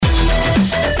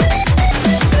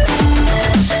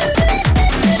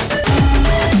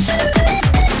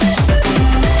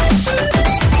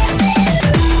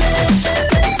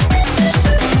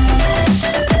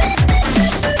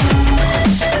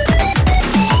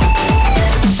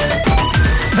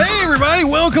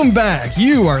Welcome back.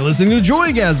 You are listening to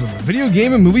Joygasm, a video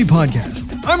game and movie podcast.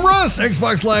 I'm Russ,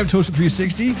 Xbox Live Toaster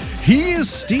 360. He is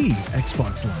Steve,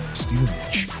 Xbox Live, Steven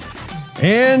H.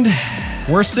 And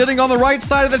we're sitting on the right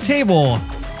side of the table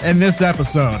in this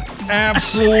episode.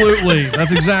 Absolutely.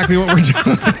 That's exactly what we're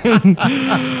doing.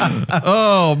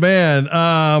 Oh, man.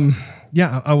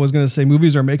 Yeah, I was going to say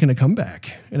movies are making a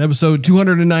comeback. In episode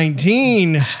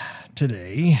 219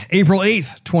 today, April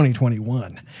 8th,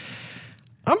 2021.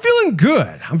 I'm feeling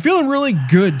good. I'm feeling really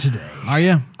good today. Are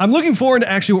you? I'm looking forward to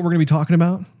actually what we're going to be talking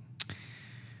about,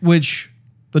 which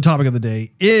the topic of the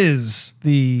day is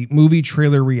the movie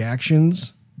trailer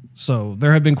reactions. So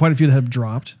there have been quite a few that have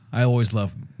dropped. I always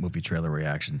love movie trailer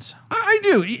reactions. I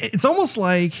do. It's almost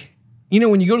like, you know,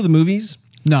 when you go to the movies.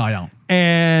 No, I don't.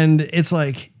 And it's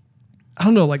like, I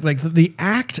don't know, like the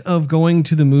act of going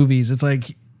to the movies. It's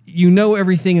like, you know,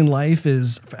 everything in life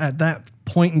is at that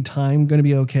point in time going to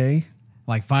be okay.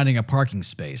 Like finding a parking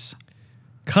space.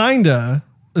 Kinda,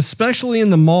 especially in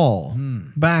the mall.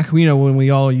 Back, you know, when we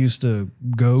all used to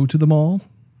go to the mall.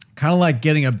 Kind of like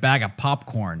getting a bag of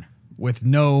popcorn with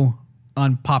no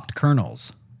unpopped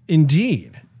kernels.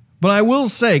 Indeed. But I will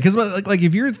say, because like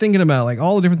if you're thinking about like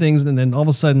all the different things, and then all of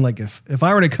a sudden, like if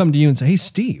I were to come to you and say, hey,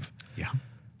 Steve, yeah,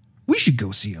 we should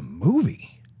go see a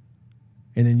movie.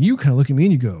 And then you kind of look at me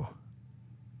and you go,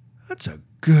 that's a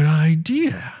good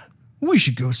idea. We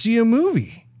should go see a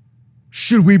movie.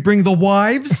 Should we bring the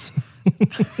wives?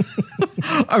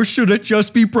 Or should it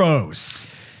just be bros?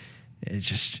 It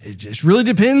just really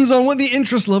depends on what the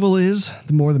interest level is.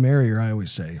 The more the merrier, I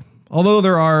always say. Although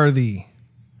there are the,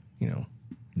 you know,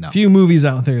 few movies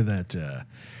out there that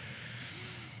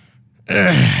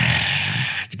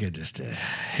it's good just to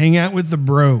hang out with the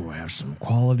bro, have some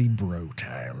quality bro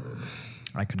time.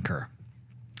 I concur.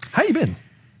 How you been?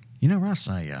 You know, Russ,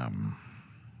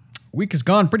 week has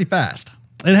gone pretty fast.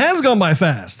 It has gone by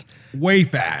fast. Way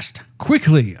fast.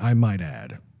 Quickly, I might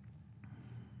add.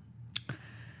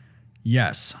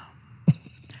 Yes.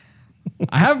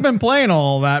 I haven't been playing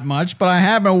all that much, but I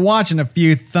have been watching a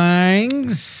few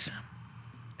things.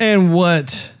 And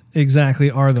what exactly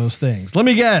are those things? Let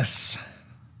me guess.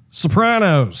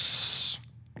 Sopranos.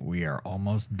 We are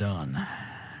almost done.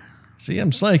 See,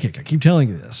 I'm psychic. I keep telling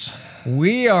you this.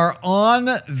 We are on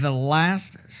the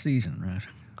last season, right?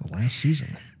 The last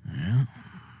season. Yeah.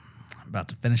 I'm about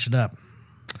to finish it up.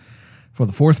 For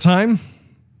the fourth time?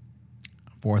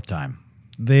 Fourth time.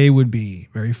 They would be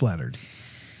very flattered.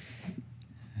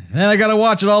 Then I got to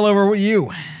watch it all over with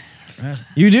you. Right?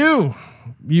 You do.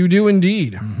 You do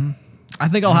indeed. Mm-hmm. I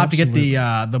think I'll have to get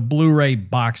the Blu-ray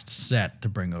boxed set to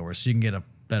bring over so you can get a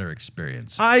better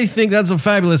experience. I think that's a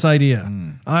fabulous idea.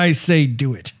 I say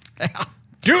do it.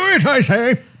 Do it, I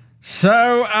say.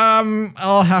 So,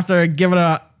 I'll have to give it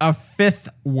a fifth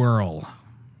whirl.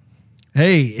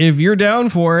 Hey, if you're down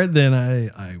for it, then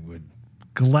I would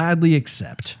gladly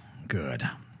accept. Good.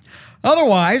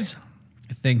 Otherwise,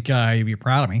 I think you'd be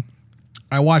proud of me.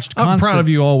 I'm proud of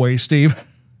you always, Steve.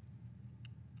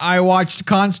 I watched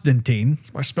Constantine.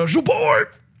 My special boy.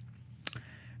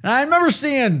 And I remember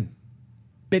seeing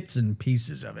bits and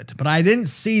pieces of it, but I didn't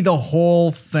see the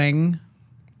whole thing.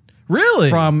 Really?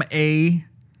 From A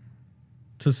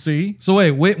to C. So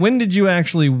wait, when did you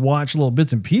actually watch little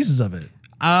bits and pieces of it?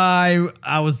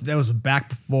 That was back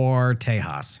before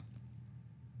Tejas.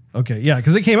 Okay, yeah,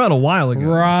 because it came out a while ago.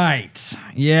 Right.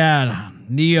 Yeah,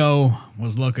 Neo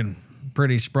was looking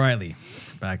pretty sprightly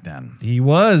back then. He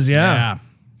was, yeah.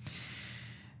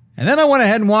 And then I went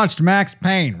ahead and watched Max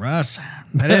Payne, Russ.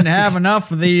 I didn't have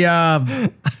enough of the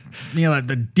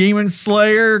the Demon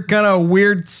Slayer kind of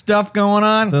weird stuff going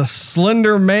on. The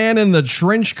slender man in the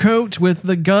trench coat with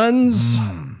the guns.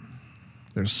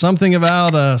 There's something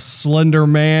about a slender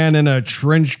man in a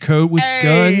trench coat with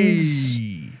guns.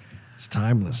 It's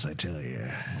timeless, I tell you.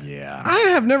 Yeah.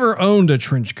 I have never owned a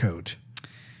trench coat.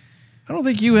 I don't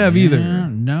think you have either.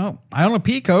 No. I own a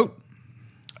pea coat.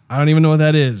 I don't even know what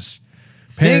that is.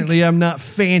 Apparently, I'm not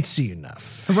fancy enough.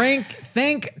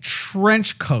 Think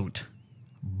trench coat,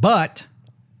 but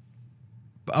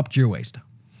up to your waist.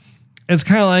 It's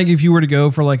kind of like if you were to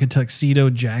go for like a tuxedo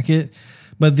jacket,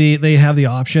 but they have the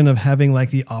option of having like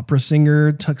the opera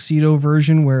singer tuxedo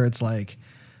version where it's like,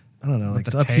 I don't know, like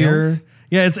it's up here.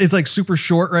 Yeah, it's like super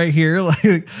short right here, like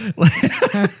and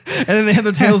then they have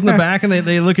the tails in the back, and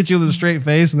they look at you with a straight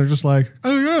face, and they're just like,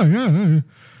 oh yeah.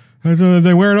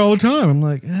 They wear it all the time. I'm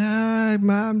like,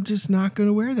 I'm just not going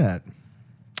to wear that.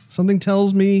 Something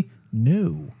tells me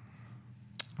no.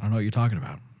 I don't know what you're talking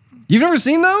about. You've never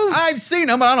seen those? I've seen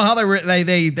them, but I don't know how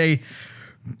they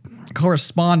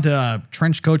correspond to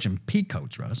trench coats and pea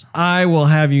coats, Russ. I will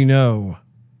have you know,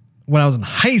 when I was in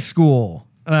high school,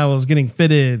 and I was getting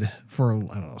fitted for, I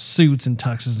don't know, suits and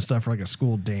tuxes and stuff for like a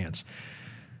school dance.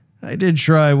 I did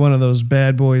try one of those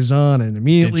bad boys on, and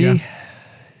immediately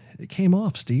it came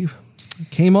off, Steve. It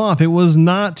came off. It was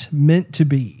not meant to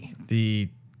be. The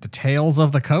tails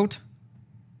of the coat?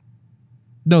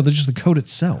 No, just the coat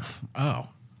itself. Oh,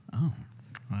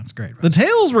 that's great. Right? The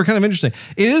tails were kind of interesting.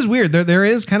 It is weird. There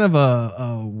is kind of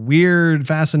a weird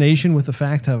fascination with the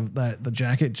fact that the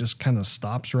jacket just kind of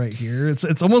stops right here.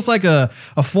 It's almost like a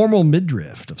formal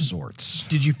midriff of sorts.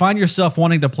 Did you find yourself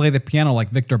wanting to play the piano like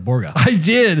Victor Borga? I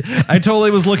did. I totally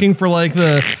was looking for like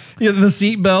the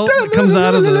seat belt that comes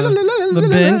out of the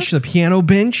bench, the piano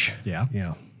bench. Yeah.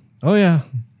 Yeah. Oh yeah.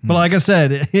 But like I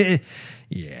said,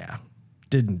 yeah,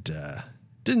 didn't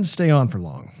stay on for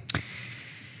long.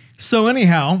 So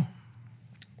anyhow,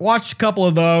 watched a couple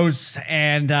of those,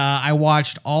 and I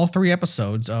watched all 3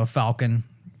 episodes of Falcon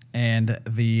and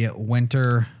the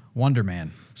Winter Wonder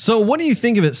Man. So what do you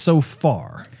think of it so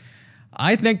far?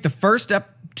 I think the first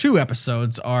 2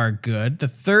 episodes are good. The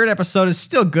 3rd episode is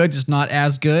still good, just not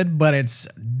as good, but it's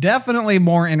definitely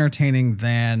more entertaining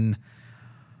than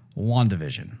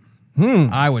WandaVision.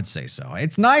 I would say so.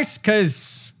 It's nice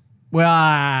because, well,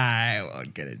 I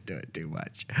won't get into it too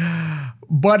much,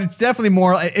 but it's definitely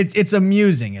more, it's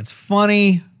amusing. It's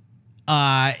funny.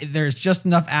 There's just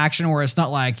enough action where it's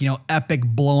not like, epic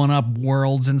blowing up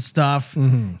worlds and stuff,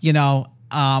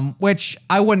 which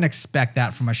I wouldn't expect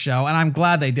that from a show. And I'm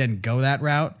glad they didn't go that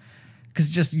route because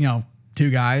just, 2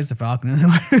 guys, the Falcon and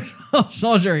the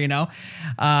Soldier,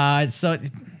 so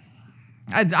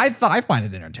I find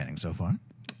it entertaining so far.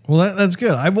 Well, that's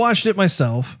good. I've watched it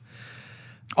myself.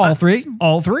 All 3?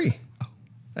 All 3.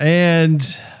 And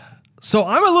so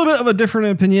I'm a little bit of a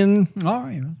different opinion. All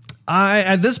right.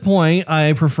 At this point,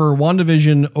 I prefer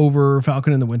WandaVision over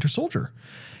Falcon and the Winter Soldier.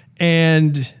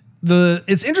 And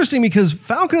it's interesting because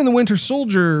Falcon and the Winter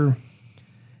Soldier,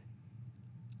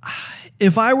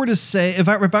 if I were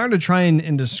to try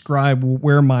and describe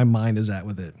where my mind is at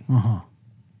with it.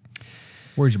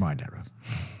 Where's your mind at, Russ?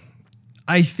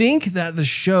 I think that the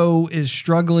show is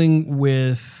struggling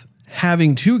with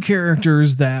having 2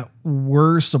 characters that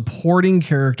were supporting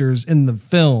characters in the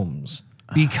films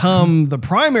become the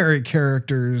primary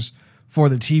characters for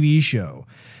the TV show.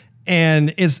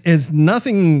 And it's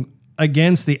nothing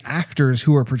against the actors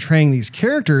who are portraying these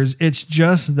characters. It's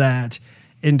just that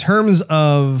in terms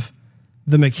of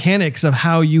the mechanics of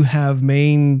how you have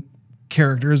main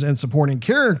characters and supporting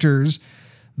characters,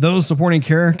 those supporting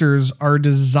characters are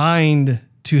designed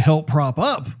to help prop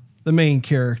up the main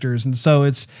characters. And so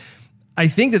I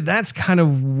think that's kind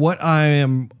of what I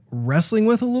am wrestling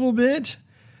with a little bit.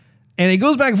 And it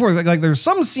goes back and forth. Like there's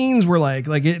some scenes where like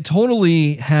it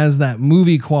totally has that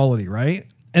movie quality, right?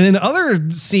 And then other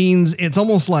scenes, it's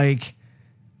almost like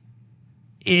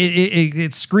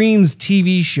it screams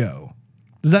TV show.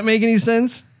 Does that make any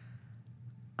sense?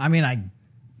 I mean, I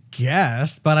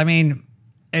guess, but I mean,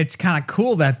 it's kind of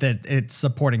cool that it's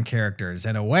supporting characters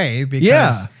in a way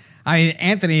because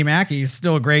Anthony Mackie is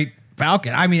still a great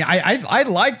Falcon. I mean, I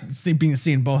like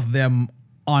seeing both of them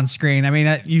on screen. I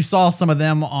mean, you saw some of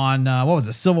them on what was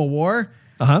it, Civil War?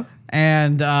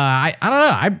 And I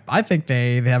don't know. I think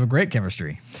they have a great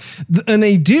chemistry, and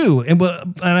they do. And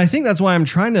I think that's why I'm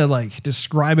trying to like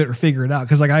describe it or figure it out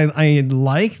because like I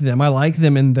like them. I like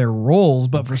them in their roles,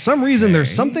 but for some reason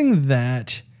there's something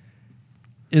that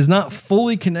is not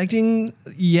fully connecting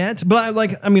yet, but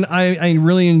I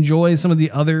really enjoy some of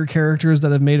the other characters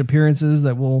that have made appearances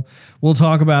that we'll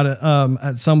talk about it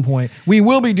at some point. We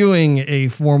will be doing a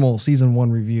formal season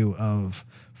 1 review of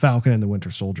Falcon and the Winter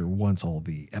Soldier once all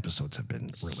the episodes have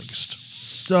been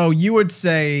released. So you would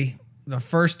say the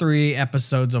first 3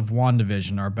 episodes of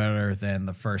WandaVision are better than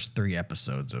the first 3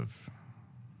 episodes of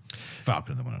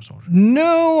Falcon and the Winter Soldier?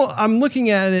 No, I'm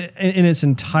looking at it in its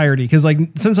entirety because, like,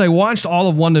 since I watched all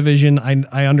of WandaVision,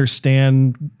 I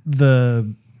understand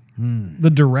the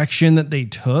direction that they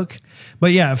took.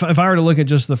 But yeah, if I were to look at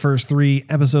just the first 3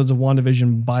 episodes of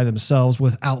WandaVision by themselves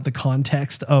without the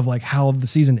context of like how the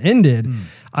season ended,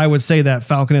 I would say that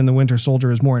Falcon and the Winter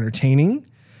Soldier is more entertaining.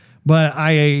 But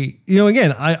I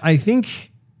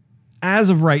think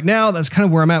as of right now, that's kind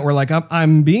of where I'm at, where like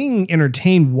I'm being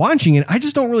entertained watching it. I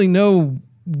just don't really know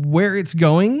where it's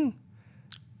going.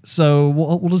 So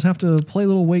we'll just have to play a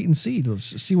little wait and see. Let's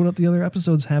see what the other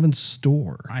episodes have in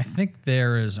store. I think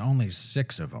there is only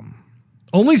 6 of them.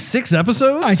 Only 6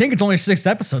 episodes? I think it's only 6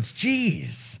 episodes.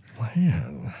 Jeez.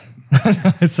 Man.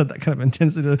 I said that kind of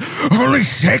intensity. Only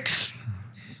 6?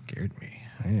 Scared me.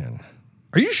 Man.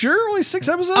 Are you sure? Only 6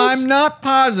 episodes? I'm not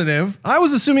positive. I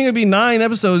was assuming it'd be 9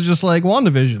 episodes, just like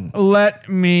WandaVision.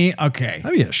 Okay.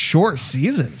 That'd be a short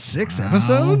season. 6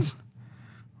 episodes?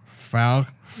 Foul.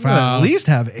 At least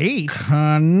have 8.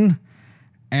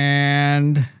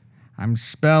 And I'm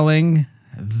spelling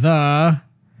the.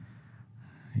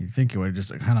 You'd think it would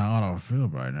just kind of auto-fill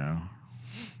by now.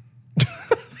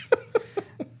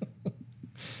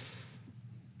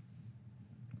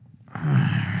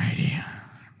 Alrighty.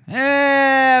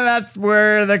 And that's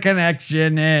where the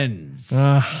connection ends.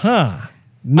 No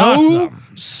Awesome.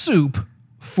 soup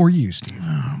for you, Steve.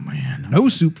 Oh, man. No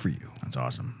soup for you. That's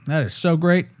awesome. That is so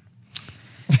great.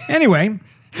 Anyway.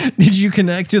 Did you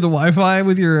connect to the Wi-Fi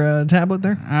with your tablet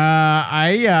there?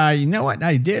 You know what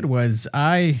I did was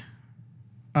I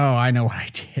know what I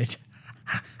did.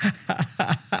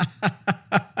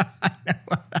 I know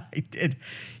what I did.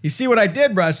 You see what I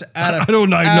did, Russ? I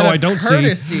don't see.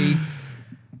 Courtesy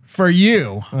for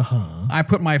you. I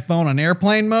put my phone on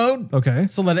airplane mode. Okay.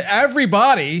 So that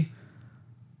everybody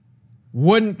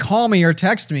wouldn't call me or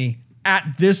text me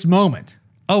at this moment.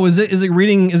 Oh, is it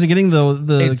getting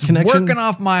the It's connection? working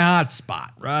off my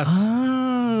hotspot, Russ.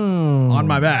 Oh. On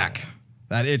my back.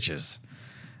 That itches.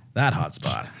 That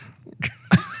hotspot.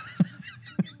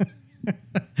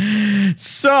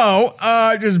 So,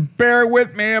 just bear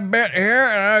with me a bit here,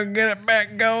 and I'll get it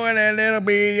back going, and it'll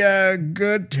be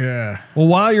good to... Well,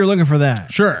 while you're looking for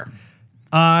that, Sure.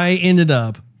 I ended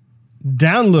up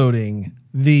downloading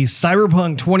the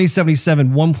Cyberpunk 2077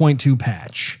 1.2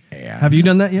 patch. And? Have you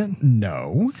done that yet?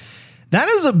 No. That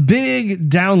is a big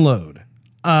download.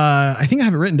 I think I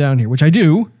have it written down here, which I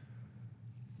do.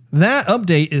 That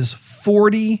update is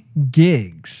 40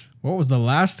 gigs. What was the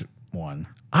last one?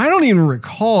 I don't even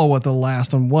recall what the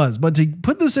last one was, but to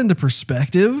put this into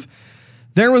perspective,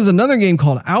 there was another game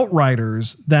called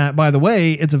Outriders that, by the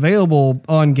way, it's available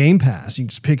on Game Pass. You can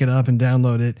just pick it up and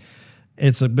download it.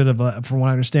 It's a bit of a, from what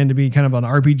I understand, to be kind of an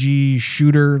RPG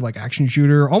shooter, like action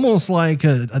shooter, almost like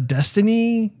a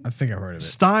Destiny I think I've heard of it.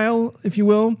 style, if you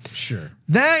will. Sure.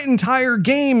 That entire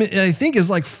game, I think, is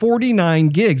like 49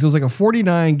 gigs. It was like a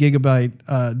 49 gigabyte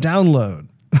download,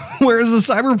 whereas the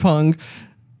Cyberpunk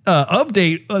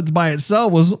update by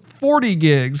itself was 40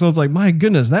 gigs. So it's like, my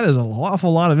goodness, that is an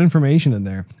awful lot of information in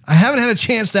there. I haven't had a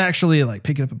chance to actually like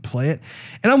pick it up and play it.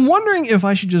 And I'm wondering if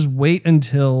I should just wait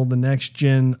until the next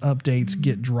gen updates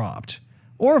get dropped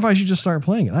or if I should just start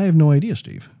playing it. I have no idea,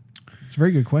 Steve. It's a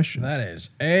very good question. That is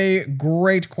a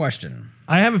great question.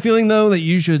 I have a feeling though that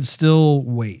you should still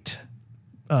wait.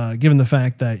 Given the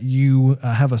fact that you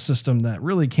have a system that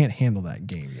really can't handle that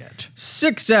game yet.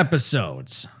 6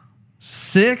 episodes.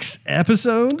 6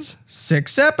 episodes?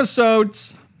 6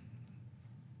 episodes.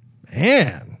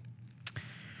 Man.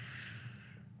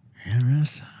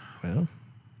 Yes. Well.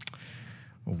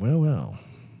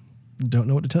 Don't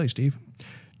know what to tell you, Steve.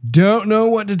 Don't know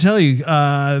what to tell you.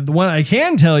 The one I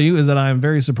can tell you is that I'm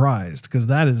very surprised because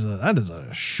that is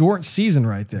a short season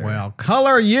right there. Well,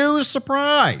 color you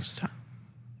surprised.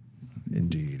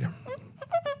 Indeed.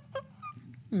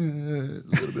 A little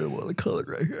bit of the color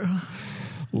right here.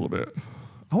 A little bit.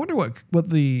 I wonder what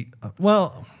the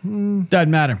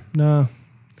Doesn't matter. no.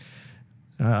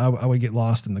 I would get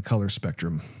lost in the color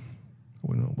spectrum. I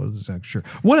wouldn't know what exactly sure.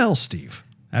 What else, Steve?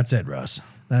 That's it, Russ.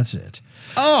 That's it.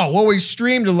 Oh, well, we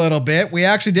streamed a little bit. We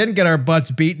actually didn't get our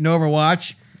butts beat in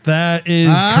Overwatch. That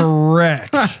is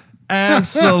correct.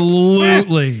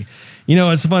 Absolutely. You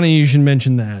know, it's funny you should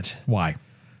mention that. Why?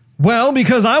 Well,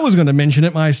 because I was going to mention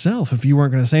it myself if you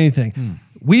weren't going to say anything.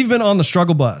 We've been on the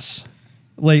struggle bus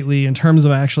lately in terms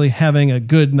of actually having a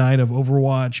good night of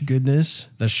Overwatch goodness.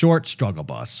 The short struggle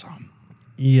bus.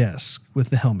 Yes, with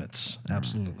the helmets.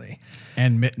 Absolutely.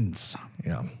 And mittens.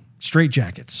 Yeah. Straight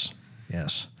jackets.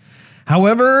 Yes.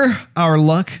 However, our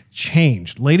luck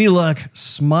changed. Lady Luck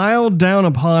smiled down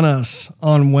upon us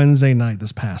on Wednesday night,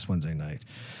 this past Wednesday night,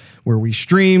 where we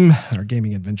stream our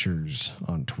gaming adventures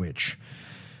on Twitch.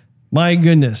 My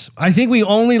goodness. I think we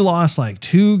only lost like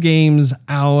 2 games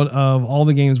out of all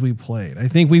the games we played. I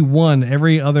think we won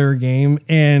every other game,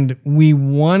 and we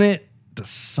won it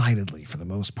decidedly for the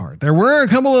most part. There were a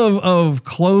couple of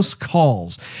close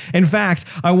calls. In fact,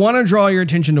 I want to draw your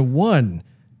attention to one,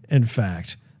 in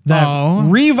fact, that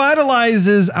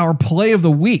revitalizes our play of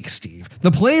the week, Steve.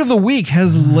 The play of the week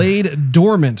has laid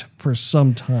dormant for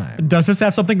some time. Does this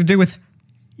have something to do with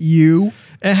you?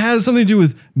 It has something to do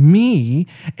with me,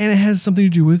 and it has something to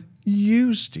do with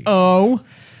you, Steve. Oh.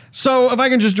 So if I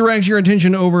can just direct your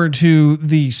attention over to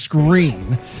the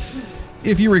screen.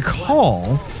 If you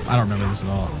recall... I don't remember this at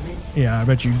all. Yeah, I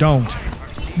bet you don't.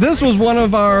 This was one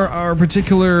of our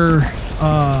particular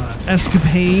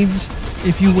escapades,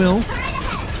 if you will.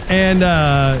 And,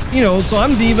 you know, so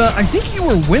I'm D.Va. I think you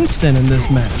were Winston in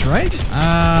this match, right?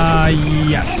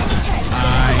 Yes.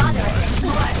 I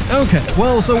was. Okay,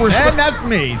 well, so we're... And that's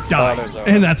me, dying.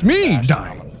 And that's me,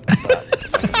 dying.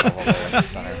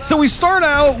 So we start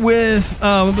out with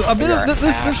a bit of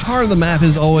this part of the map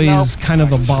is always kind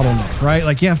of a bottleneck, right?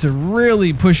 Like you have to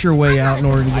really push your way out in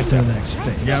order to get to the next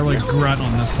phase. You gotta really grunt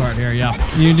on this part here, yeah.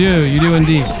 You do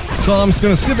indeed. So I'm just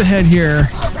gonna skip ahead here,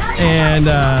 and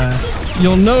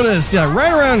you'll notice, yeah,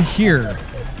 right around here,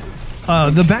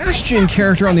 the Bastion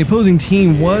character on the opposing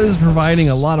team was providing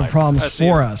a lot of problems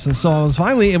for us, and so I was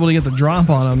finally able to get the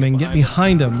drop on him and get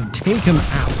behind him and take him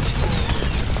out.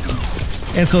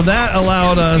 And so that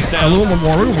allowed us a little bit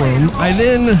more room. I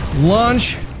then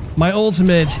launch my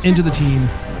ultimate into the team,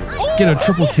 get a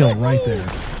triple kill right there.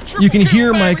 You can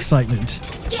hear my excitement.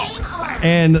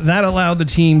 And that allowed the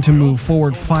team to move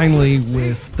forward finally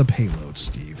with the payload,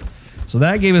 Steve. So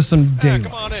that gave us some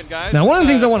daylight. Now, one of the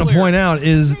things I want to point out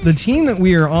is the team that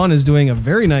we are on is doing a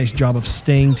very nice job of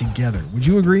staying together. Would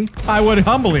you agree? I would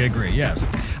humbly agree, yes.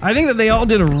 I think that they all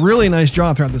did a really nice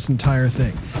job throughout this entire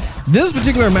thing. This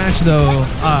particular match, though,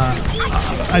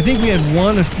 I think we had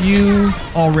won a few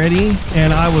already,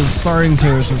 and I was starting to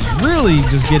really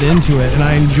just get into it, and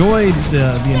I enjoyed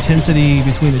the intensity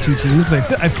between the two teams.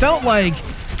 I felt like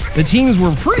the teams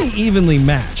were pretty evenly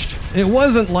matched. It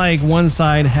wasn't like one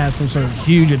side had some sort of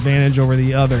huge advantage over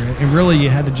the other, and really you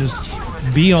had to just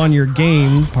be on your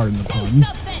game, pardon the pun,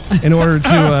 in order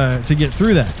to get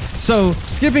through that. So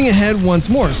skipping ahead once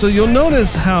more, so you'll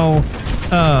notice how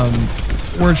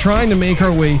we're trying to make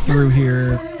our way through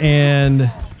here, and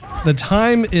the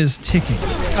time is ticking.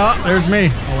 Oh, there's me.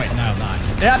 Oh wait, no, I'm not.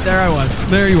 Yeah, there I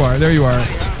was. There you are. There you are.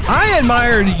 I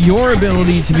admired your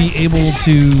ability to be able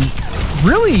to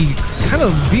really kind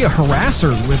of be a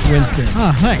harasser with Winston.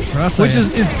 Oh, thanks. Which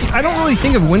is, I don't really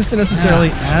think of Winston necessarily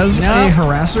as a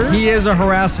harasser. He is a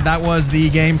harasser. That was the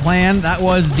game plan. That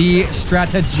was the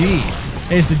strategy.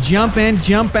 Is to jump in,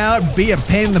 jump out, be a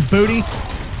pain in the booty.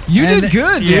 You did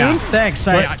good, dude. Yeah, thanks.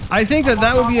 I think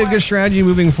that would be a good strategy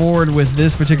moving forward with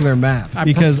this particular map,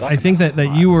 because I think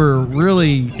that you were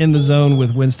really in the zone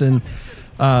with Winston.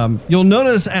 You'll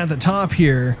notice at the top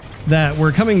here that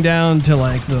we're coming down to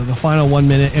like the final 1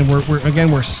 minute, and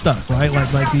we're stuck, right?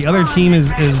 Like the other team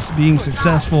is being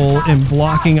successful in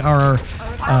blocking our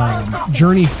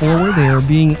journey forward. They are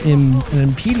being an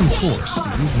impeding force,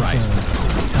 Steve. Right.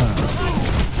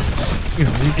 You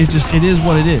know, it is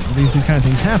what it is. These kind of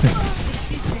things happen.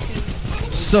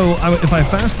 So if I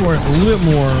fast forward a little bit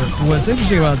more, what's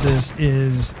interesting about this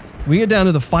is we get down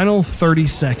to the final 30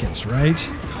 seconds, right?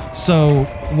 So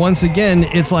once again,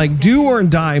 it's like do or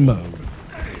die mode.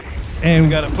 And we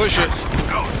gotta push it.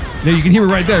 Yeah, you can hear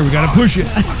me right there. We gotta push it.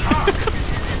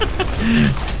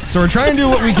 So we're trying to do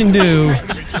what we can do.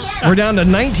 We're down to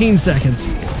 19 seconds.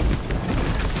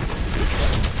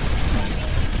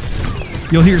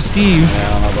 You'll hear Steve. Yeah,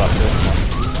 I don't know about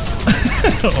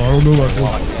this. I don't know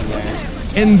about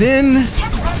this. And then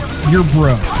your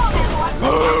bro.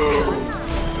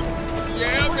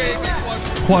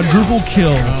 Quadruple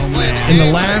kill in the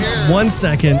last 1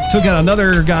 second. Took out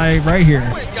another guy right here.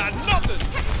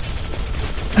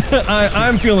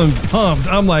 I'm feeling pumped.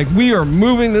 I'm like, we are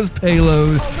moving this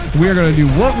payload. We are going to do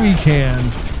what we can.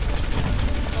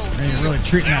 You're really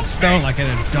treating that stone like it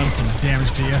had done some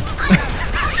damage to you.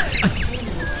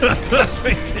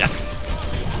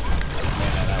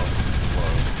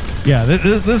 Yeah,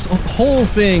 this whole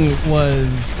thing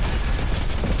was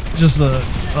just a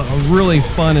really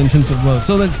fun, intensive mode.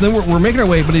 So then we're making our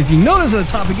way, but if you notice at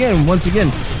the top again, once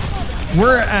again,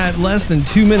 we're at less than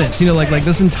 2 minutes. You know, like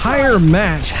this entire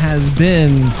match has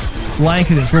been like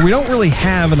this, where we don't really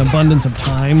have an abundance of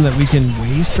time that we can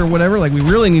waste or whatever. Like we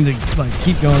really need to like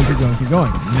keep going.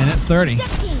 Minute 30.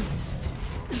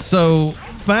 So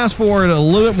fast forward a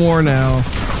little bit more now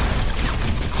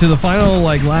to the final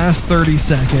like last 30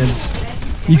 seconds.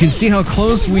 You can see how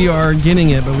close we are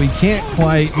getting it, but we can't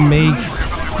quite make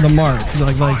the mark.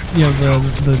 Like you know,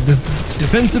 the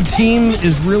defensive team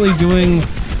is really doing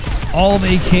all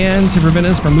they can to prevent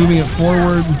us from moving it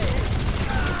forward.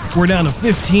 We're down to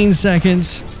 15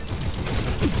 seconds.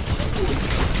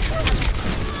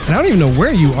 And I don't even know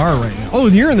where you are right now. Oh,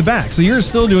 you're in the back, so you're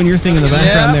still doing your thing in the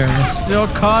background there. Still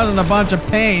causing a bunch of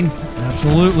pain.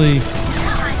 Absolutely.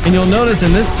 And you'll notice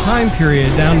in this time period,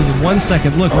 down to the 1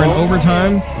 second, look, we're in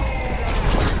overtime.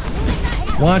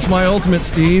 Watch my ultimate,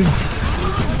 Steve.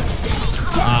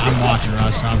 I'm watching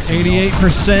Russ.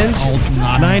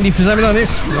 88%. 97 on it.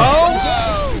 Oh!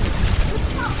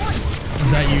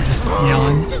 Is that you just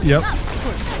yelling? Yep.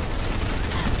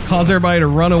 Cause everybody to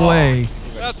run away.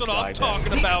 That's what I'm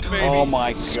talking about, baby. Oh my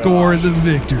god. Scored the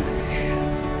victory.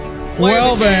 Play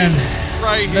Well the game then,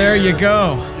 right here. there you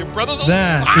go. Your brother's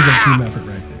That is a team effort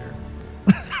right there.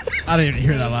 I didn't even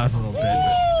hear that last little bit.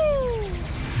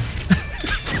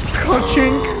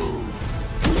 Ka-chink.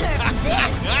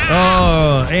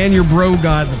 Oh, and your bro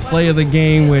got the play of the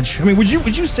game, which, I mean, would you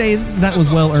say that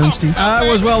was well earned, Steve?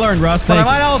 It was well earned, Russ. But Thank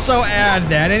I might you. also add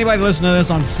that anybody listening to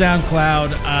this on SoundCloud,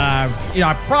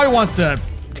 probably wants to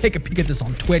take a peek at this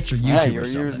on Twitch or YouTube Yeah, or you're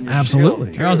something. using your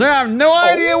Absolutely. shield. Or else they have no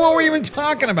idea what we're even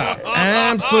talking about.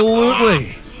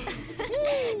 Absolutely.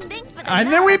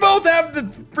 And then we both have the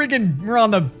freaking, we're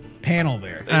on the panel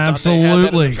there.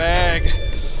 Absolutely. Bag.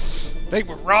 They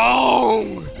were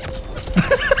wrong.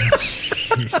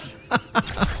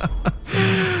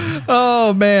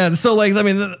 Oh man. So like, I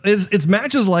mean, it's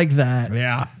matches like that.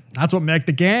 Yeah, that's what make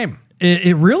the game.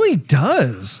 It really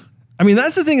does. I mean,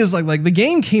 that's the thing is like the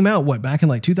game came out, back in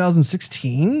like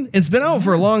 2016? It's been out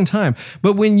for a long time.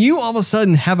 But when you all of a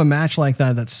sudden have a match like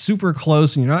that that's super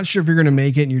close and you're not sure if you're going to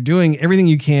make it and you're doing everything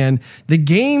you can, the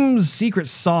game's secret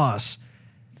sauce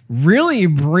really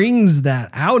brings that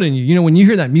out in you. You know, when you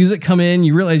hear that music come in,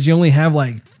 you realize you only have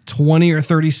like 20 or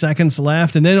 30 seconds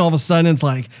left. And then all of a sudden it's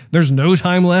like there's no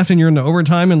time left and you're in the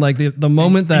overtime. And like the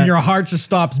moment that And your heart just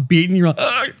stops beating, you're like,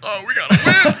 Oh, we gotta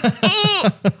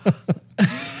win.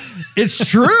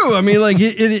 it's true. I mean, like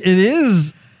it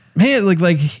is, man,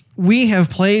 like we have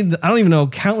played, I don't even know,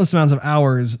 countless amounts of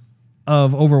hours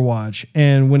of Overwatch.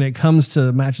 And when it comes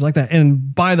to matches like that,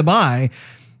 and by the by,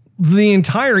 the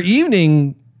entire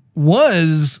evening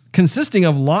was consisting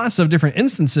of lots of different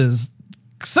instances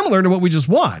similar to what we just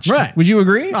watched. Right. Would you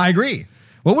agree? I agree.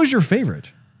 What was your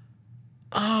favorite?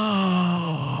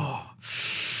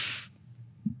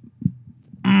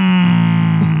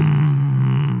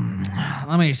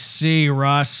 Let me see,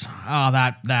 Russ. Oh,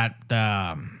 that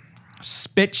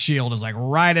spit shield is like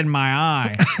right in my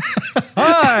eye.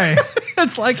 Hi.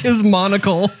 It's like his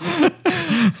monocle. Hey,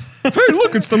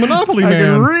 look, it's the Monopoly I Man.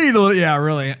 can read a little. Yeah,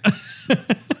 really.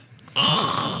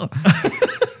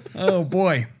 Oh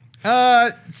boy.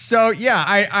 So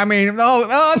yeah, I mean,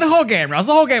 the whole game, Russ.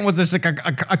 The whole game was just like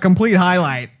a complete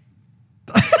highlight.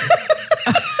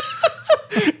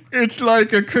 It's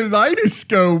like a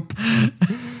kaleidoscope.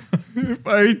 If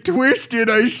I twist it,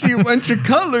 I see a bunch of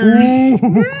colors.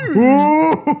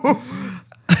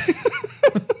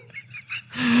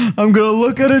 I'm gonna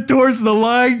look at it towards the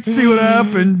light, see what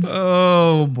happens.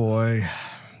 Oh boy.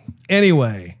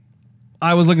 Anyway,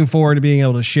 I was looking forward to being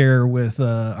able to share with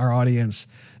our audience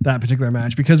that particular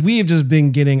match because we have just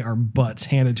been getting our butts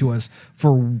handed to us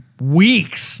for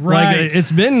weeks. Right. Like,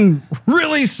 it's been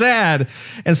really sad.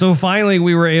 And so finally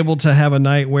we were able to have a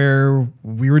night where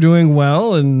we were doing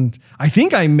well. And I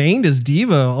think I mained as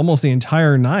Diva almost the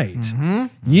entire night.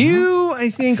 You, I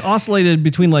think, oscillated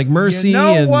between like Mercy You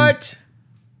know and what?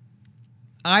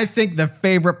 I think the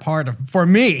favorite part for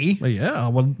me Yeah,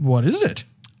 what is it?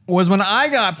 was when I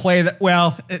got play that.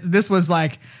 Well, this was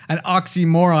like an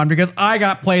oxymoron because I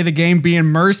got play the game being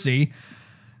Mercy,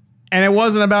 and it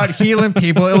wasn't about healing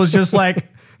people. It was just like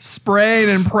spraying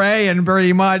and praying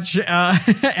pretty much,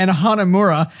 and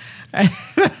Hanamura. I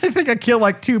think I killed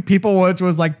like 2 people, which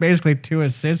was like basically 2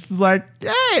 assists. It's like,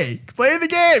 hey, play the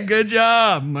game, good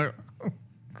job. I'm like, oh,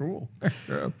 cool.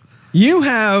 You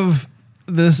have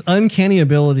this uncanny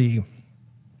ability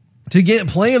to get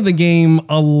play of the game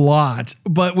a lot,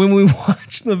 but when we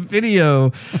watch the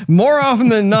video, more often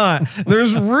than not,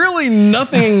 there's really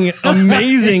nothing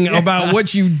amazing about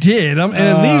what you did. And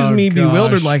it leaves me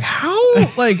bewildered. Like, how?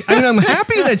 Like, I mean, I'm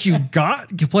happy that you got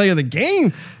play of the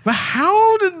game, but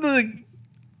how did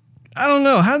I don't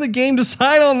know. How did the game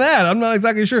decide on that? I'm not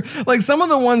exactly sure. Like, some of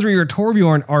the ones where you're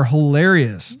Torbjorn are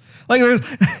hilarious. Like there's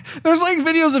like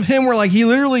videos of him where like he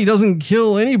literally doesn't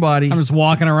kill anybody. I'm just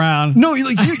walking around. No,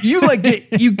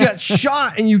 you got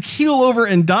shot and you keel over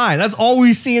and die. That's all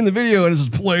we see in the video, and it's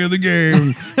just play of the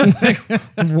game. I'm like,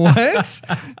 what?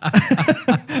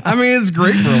 I mean, it's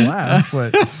great for a laugh,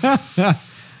 but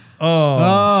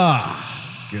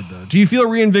good though. Do you feel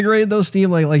reinvigorated though,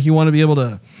 Steve? Like you want to be able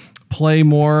to play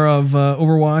more of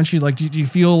Overwatch? Do you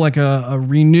feel like a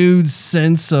renewed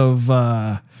sense of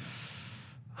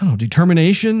I don't know,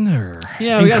 determination or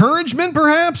encouragement,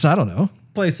 perhaps? I don't know.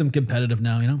 Play some competitive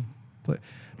now, you know?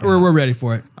 We're ready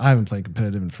for it. I haven't played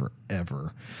competitive in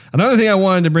forever. Another thing I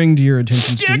wanted to bring to your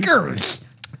attention, Steve,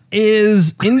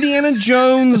 is Indiana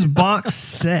Jones box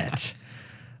set.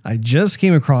 I just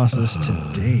came across this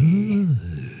today.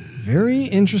 Very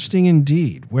interesting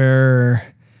indeed,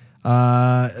 where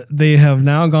They have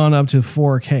now gone up to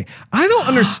 4K. I don't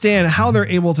understand how they're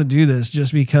able to do this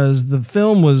just because the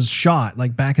film was shot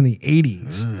like back in the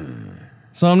 80s.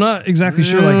 So I'm not exactly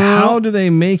sure, like, how do they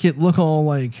make it look all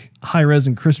like high res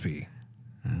and crispy?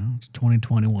 Well, it's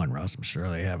 2021, Russ. I'm sure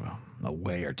they have a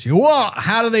way or two. Well,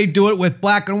 how do they do it with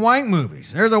black and white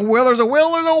movies? There's a will, there's a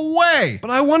way. But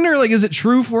I wonder, like, is it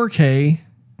true 4K?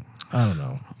 I don't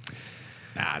know.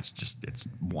 Nah, it's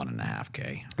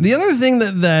 1.5K. The other thing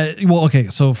well, okay,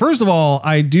 so first of all,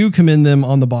 I do commend them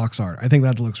on the box art. I think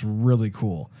that looks really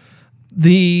cool.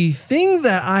 The thing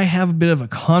that I have a bit of a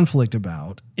conflict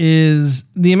about is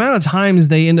the amount of times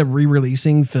they end up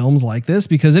re-releasing films like this,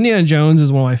 because Indiana Jones is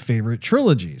one of my favorite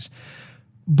trilogies.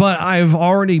 But I've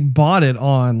already bought it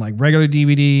on like regular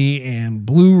DVD and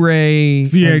Blu-ray,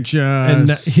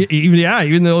 VHS, and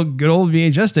even the good old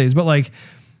VHS days. But like,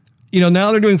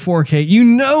 now they're doing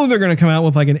 4K. They're going to come out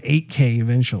with like an 8K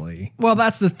eventually. Well,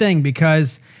 that's the thing,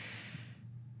 because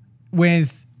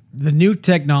with the new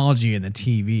technology in the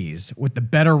TVs, with the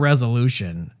better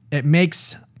resolution, it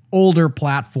makes older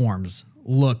platforms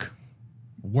look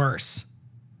worse.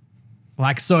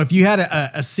 Like, so if you had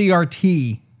a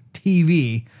CRT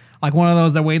TV, like one of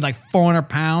those that weighed like 400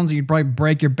 pounds, you'd probably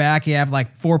break your back. You have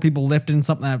like 4 people lifting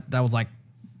something that was like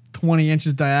 20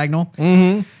 inches diagonal.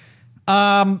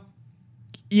 Mm-hmm.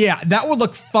 Yeah, that would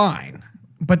look fine.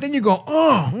 But then you go,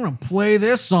 I'm going to play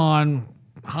this on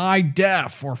high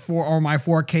def or my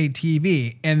 4K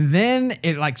TV, and then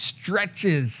it like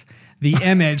stretches the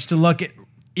image to look at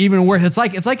even worse. It's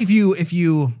like if you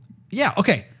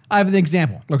okay. I have an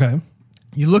example. Okay,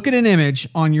 you look at an image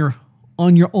on your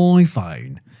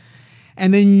iPhone,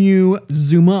 and then you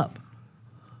zoom up.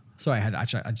 Sorry, I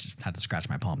just had to scratch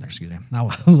my palm there. Excuse me. I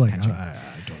was like, I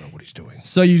don't know what he's doing.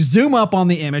 So you zoom up on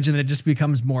the image, and then it just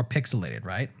becomes more pixelated,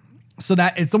 right? So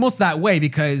that it's almost that way,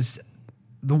 because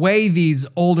the way these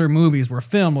older movies were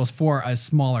filmed was for a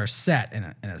smaller set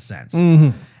in a sense.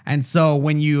 Mm-hmm. And so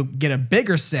when you get a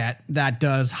bigger set that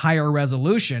does higher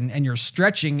resolution and you're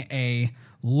stretching a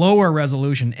lower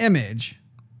resolution image,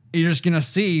 you're just going to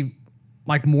see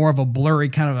like more of a blurry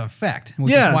kind of effect,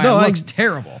 which is why it looks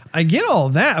terrible. I get all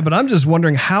that, but I'm just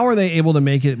wondering, how are they able to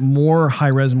make it more high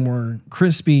res, more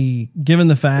crispy, given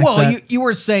the fact that... Well, you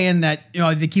were saying that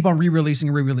they keep on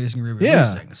re-releasing. Yeah.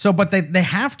 So, but they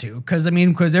have to, because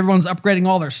everyone's upgrading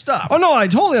all their stuff. Oh no, I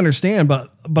totally understand, but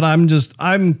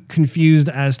I'm confused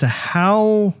as to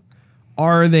how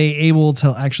are they able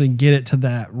to actually get it to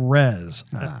that res.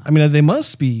 I mean, they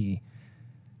must be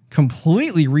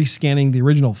completely rescanning the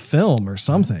original film or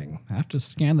something. I have to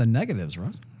scan the negatives,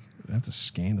 Russ. I have to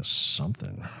scan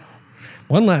something.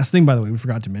 One last thing, by the way, we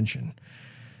forgot to mention.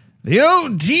 The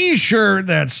old T-shirt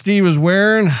that Steve was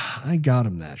wearing, I got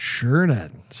him that shirt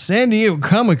at San Diego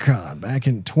Comic-Con back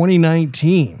in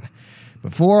 2019.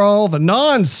 Before all the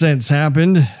nonsense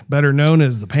happened, better known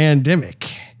as the pandemic.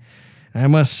 I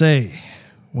must say,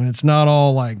 when it's not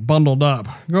all like bundled up,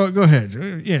 go ahead.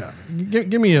 Yeah,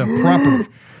 give me a proper...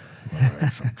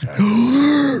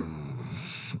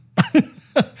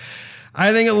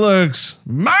 I think it looks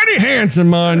mighty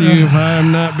handsome on you, if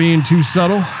I'm not being too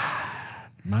subtle.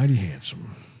 Mighty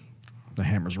handsome. The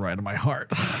hammer's right in my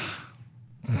heart.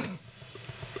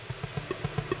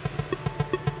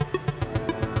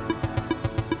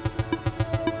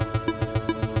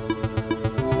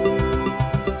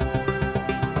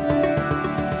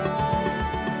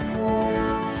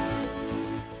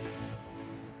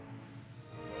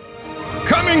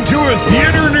 Coming to a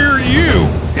theater near you,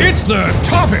 it's the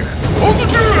topic of the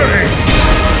day.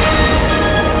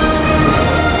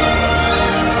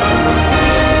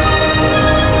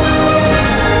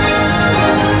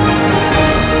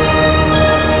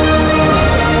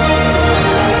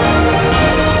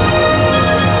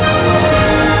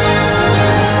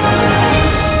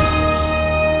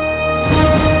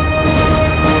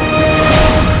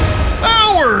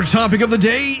 Our topic of the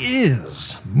day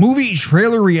is movie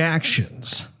trailer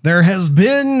reactions. There has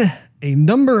been a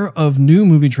number of new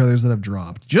movie trailers that have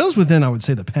dropped just within, I would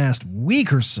say, the past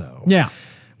week or so. Yeah.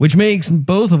 Which makes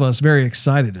both of us very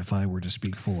excited, if I were to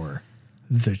speak for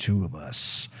the two of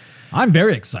us. I'm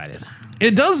very excited.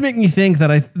 It does make me think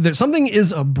that something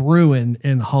is a brewing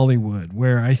in Hollywood,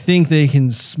 where I think they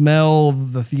can smell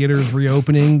the theaters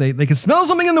reopening. They can smell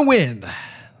something in the wind.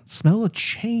 Smell a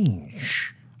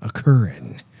change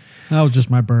occurring. That was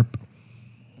just my burp.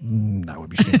 That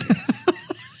would be stinky.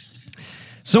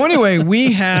 So anyway,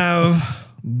 we have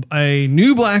a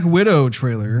new Black Widow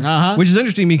trailer, which is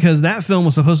interesting because that film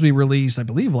was supposed to be released, I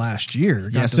believe, last year.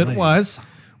 Yes, it was.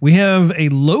 We have a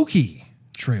Loki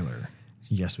trailer.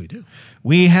 Yes, we do.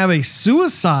 We have a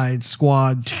Suicide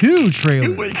Squad 2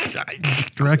 trailer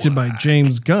directed by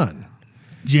James Gunn.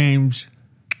 James.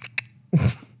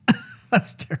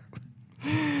 That's terrible.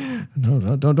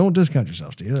 No, don't discount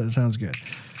yourself, Steve. That sounds good.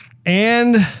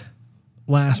 And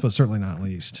last but certainly not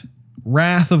least,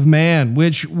 Wrath of Man,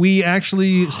 which we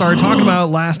actually started talking about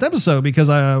last episode because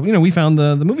we found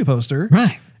the movie poster.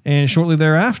 Right. And shortly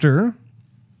thereafter,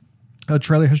 a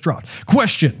trailer has dropped.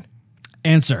 Question.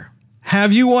 Answer.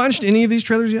 Have you watched any of these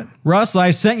trailers yet? Russ,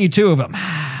 I sent you 2 of them.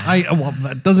 Well,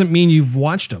 that doesn't mean you've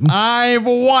watched them. I've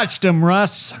watched them,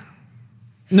 Russ.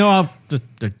 No, the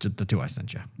 2 I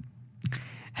sent you.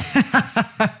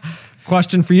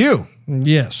 Question for you.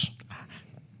 Yes.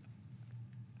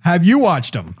 Have you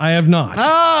watched them? I have not.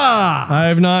 I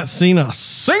have not seen a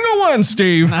single one,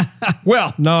 Steve.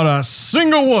 Well, not a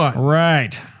single one.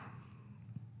 Right.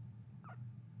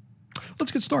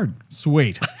 Let's get started.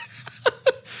 Sweet.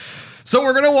 So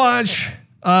we're going to watch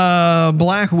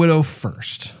Black Widow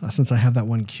first. Since I have that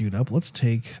one queued up, let's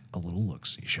take a little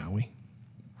look-see, shall we?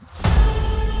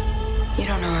 You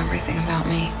don't know everything about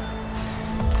me.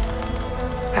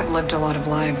 I've lived a lot of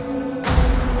lives.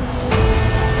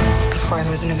 Before I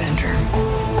was an Avenger.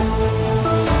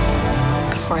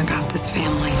 Before I got this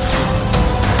family.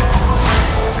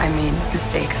 I made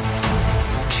mistakes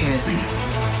choosing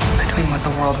between what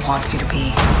the world wants you to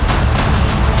be.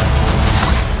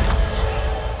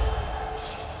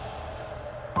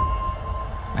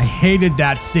 I hated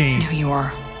that scene. Who you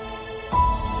are.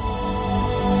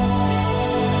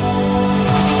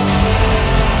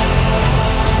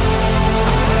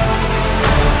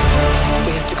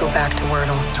 We have to go back to where it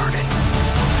all started.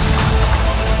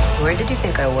 Where did you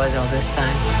think I was all this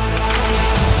time?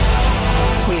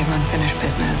 We have unfinished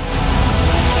business.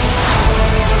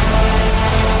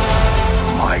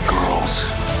 My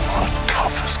girls are the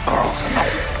toughest girls in the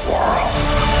world.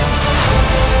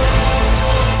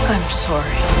 I'm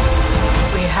sorry.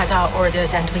 We had our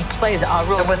orders and we played our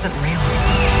roles. It wasn't real.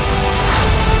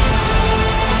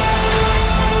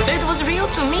 It was real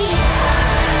to me.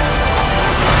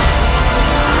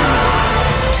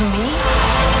 To me,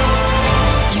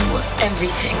 you were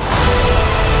everything.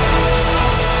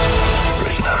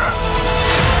 Bring her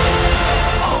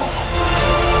home.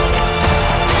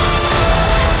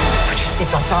 Put your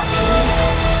seatbelts on.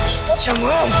 She's such a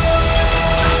mom.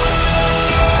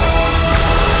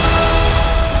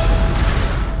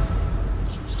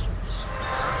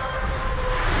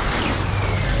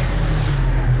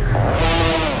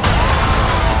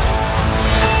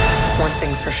 One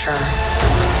thing's for sure.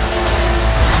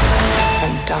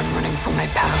 I'm done running from my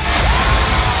past.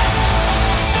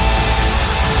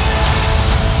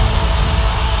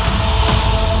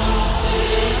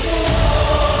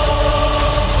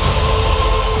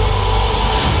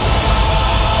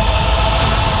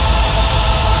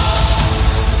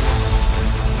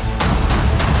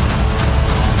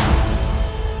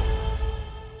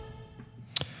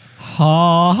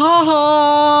 Ha ha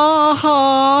ha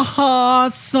ha ha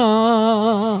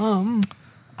some.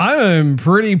 I am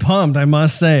pretty pumped, I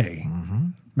must say.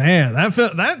 Man, that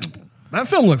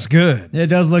film looks good. It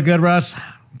does look good, Russ.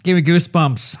 Give me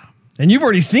goosebumps. And you've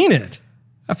already seen it.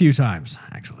 A few times,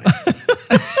 actually.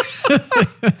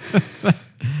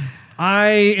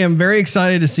 I am very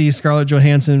excited to see Scarlett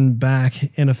Johansson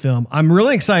back in a film. I'm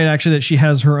really excited, actually, that she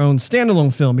has her own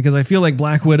standalone film because I feel like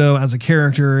Black Widow as a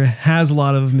character has a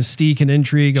lot of mystique and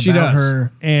intrigue about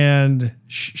her. And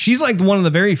she's like one of the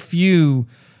very few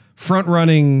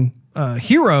front-running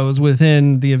heroes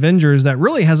within the Avengers that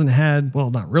really hasn't had, well,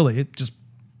 not really, it just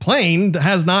plain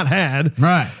has not had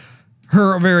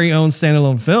her very own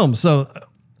standalone film. So,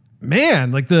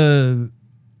 man, like the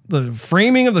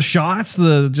framing of the shots,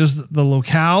 the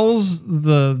locales,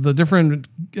 the different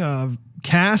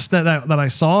cast that I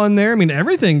saw in there. I mean,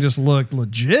 everything just looked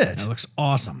legit. It looks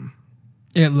awesome.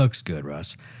 It looks good,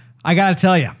 Russ. I got to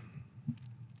tell you,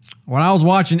 when I was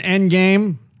watching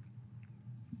Endgame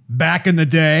back in the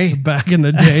day. What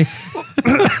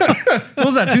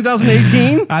was that,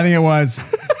 2018? I think it was.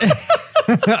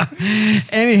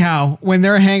 Anyhow, when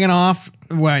they're hanging off,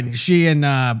 when she and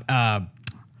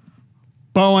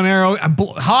bow and arrow,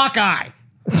 Hawkeye,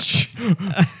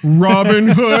 Robin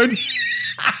Hood.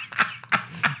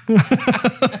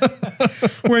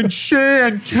 when she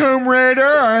and Tomb Raider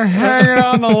are hanging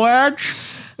on the ledge.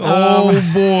 Oh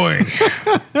boy,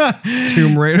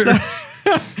 Tomb Raider.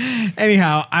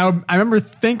 Anyhow, I remember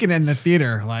thinking in the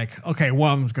theater, like, okay,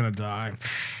 one of them's gonna die.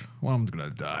 One of them's gonna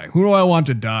die. Who do I want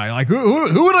to die? Like,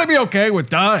 who would I be okay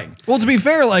with dying? Well, to be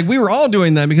fair, like we were all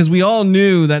doing that because we all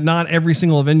knew that not every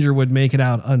single Avenger would make it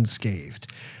out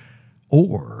unscathed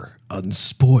or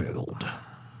unspoiled.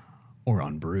 or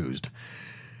unbruised.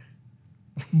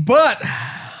 But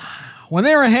when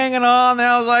they were hanging on there,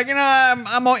 I was like,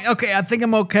 I'm okay. I think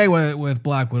I'm okay with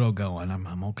Black Widow going.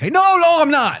 I'm okay. No,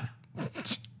 I'm not.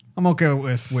 I'm okay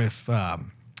with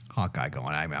Hawkeye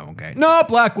going. I'm okay. No,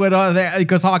 Black Widow,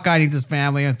 because Hawkeye needs his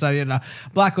family and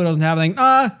stuff. Black Widow doesn't have anything.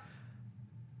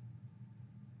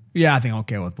 Yeah, I think I'm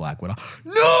okay with Black Widow.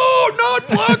 No, not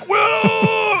Black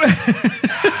Widow.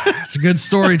 It's a good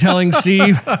storytelling,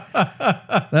 Steve.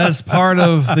 That's part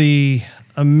of the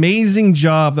amazing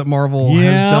job that Marvel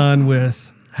has done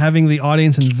with having the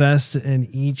audience invest in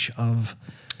each of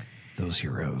those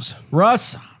heroes.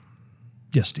 Russ?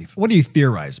 Yes, Steve. What do you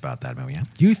theorize about that movie?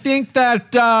 Do you think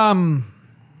that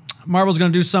Marvel's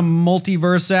going to do some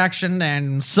multiverse action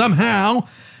and somehow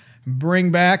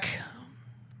bring back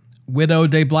Widow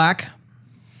Day Black?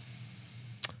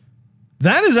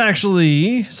 That is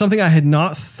actually something I had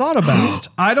not thought about.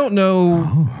 I don't know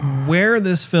where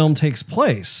this film takes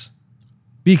place.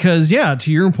 Because,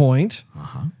 to your point,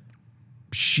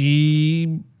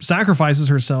 she sacrifices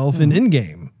herself in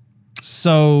Endgame.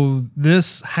 So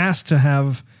this has to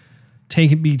have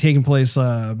be taken place,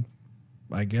 I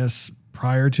guess,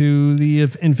 prior to the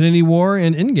Infinity War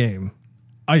and Endgame.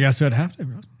 I guess it'd have to,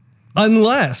 Ross.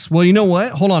 Unless, well, you know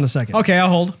what? Hold on a second. Okay, I'll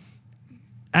hold.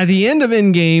 At the end of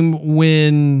Endgame,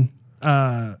 when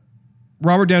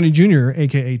Robert Downey Jr.,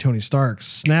 a.k.a. Tony Stark,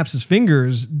 snaps his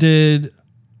fingers, did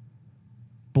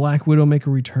Black Widow make a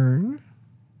return?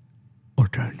 Or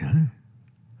turn?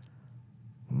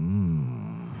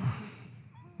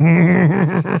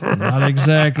 Not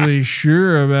exactly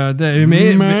sure about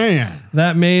that.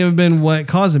 That may have been what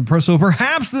caused it. So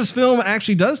perhaps this film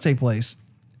actually does take place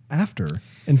after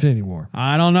Infinity War.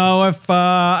 I don't know if,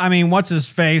 what's his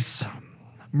face?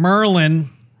 Merlin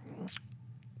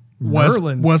was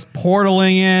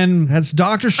portaling in. That's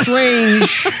Doctor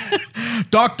Strange.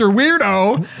 Dr.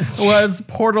 Weirdo was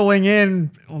portaling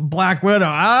in Black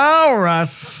Widow. Oh,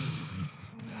 Russ.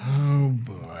 Oh,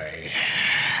 boy.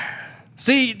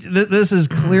 See, this is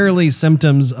clearly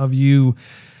symptoms of you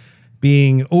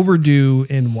being overdue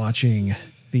in watching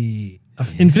the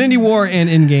Infinity War and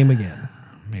Endgame again.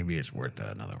 Maybe it's worth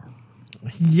another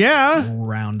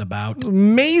roundabout.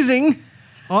 Amazing.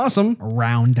 It's awesome.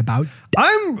 Roundabout.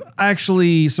 I'm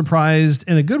actually surprised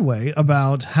in a good way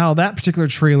about how that particular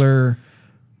trailer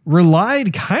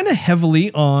relied kind of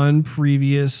heavily on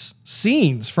previous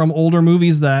scenes from older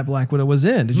movies that Black Widow was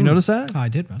in. Did you notice that? I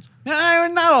did. Not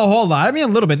a whole lot. I mean, a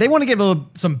little bit. They want to give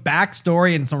some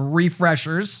backstory and some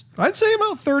refreshers. I'd say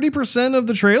about 30% of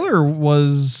the trailer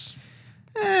was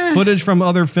footage from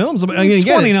other films. I mean,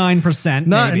 29%.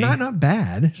 Not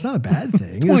bad. It's not a bad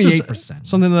thing. 28%.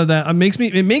 Something like that.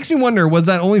 It makes me wonder, was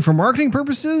that only for marketing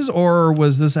purposes or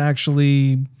was this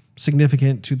actually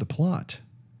significant to the plot?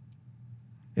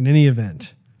 In any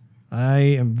event, I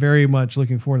am very much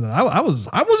looking forward to that. I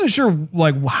wasn't sure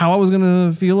like how I was going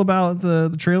to feel about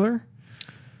the trailer.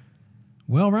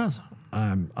 Well, Ross,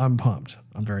 I'm pumped.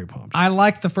 I'm very pumped. I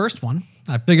liked the first one.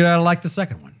 I figured I'd like the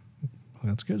second one.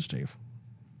 That's good, Steve.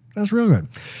 That's real good.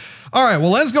 All right,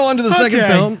 well, let's go on to the second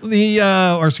film. The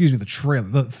trailer.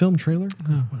 The film trailer?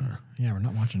 Yeah, we're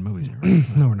not watching movies here.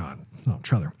 No, we're not. No,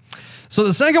 trailer. So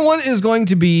the second one is going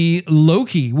to be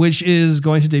Loki, which is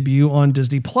going to debut on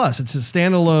Disney+. It's a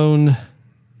standalone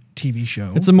TV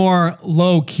show. It's a more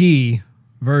low-key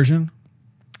version.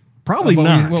 Probably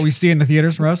not. What we see in the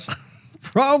theaters, Russ?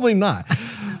 Probably not.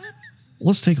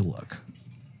 Let's take a look.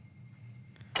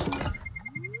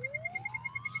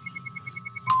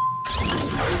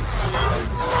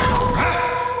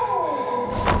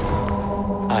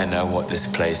 I know what this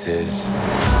place is.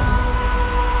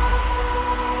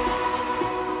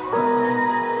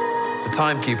 The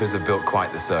timekeepers have built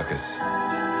quite the circus.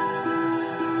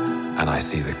 And I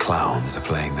see the clowns are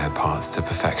playing their parts to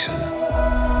perfection.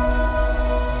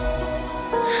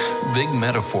 Big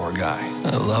metaphor guy.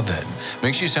 I love it.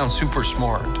 Makes you sound super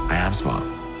smart. I am smart.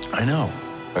 I know.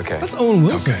 Okay. That's Owen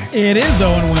Wilson. Okay. It is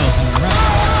Owen Wilson. You're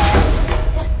right.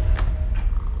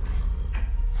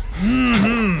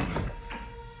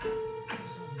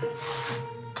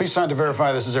 Please sign to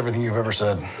verify this is everything you've ever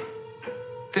said.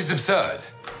 This is absurd.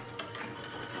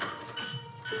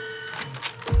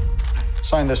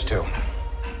 Sign this too.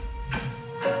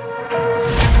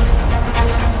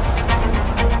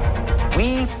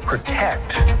 We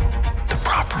protect the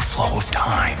proper flow of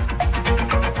time.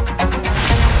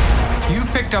 You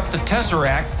picked up the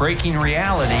Tesseract, breaking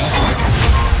reality.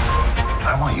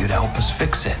 I want you to help us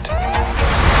fix it.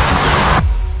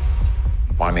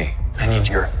 Why me? I need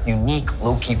your unique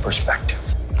Loki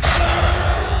perspective.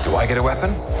 Do I get a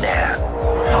weapon? Nah.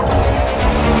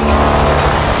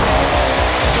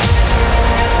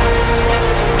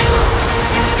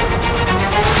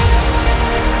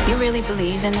 really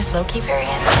believe in this Loki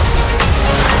variant?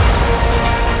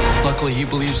 Luckily, he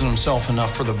believes in himself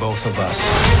enough for the both of us.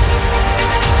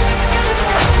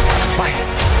 Why?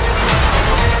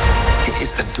 It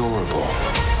is adorable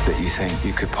that you think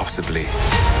you could possibly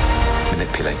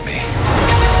manipulate me.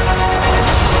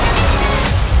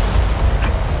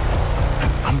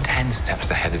 I'm 10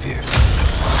 steps ahead of you.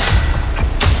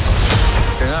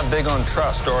 You're not big on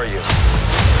trust, are you?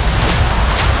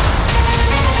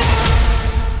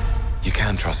 You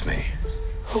can trust me.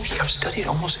 Loki, I've studied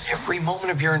almost every moment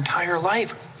of your entire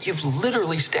life. You've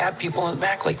literally stabbed people in the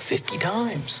back like 50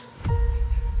 times.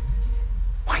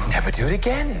 Why never do it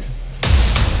again?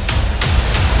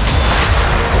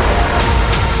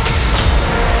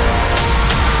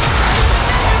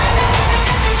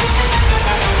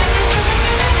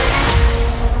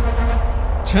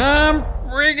 Tom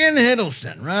friggin'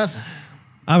 Hiddleston, Russ.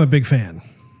 I'm a big fan.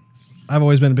 I've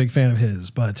always been a big fan of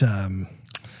his, but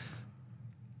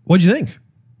what'd you think?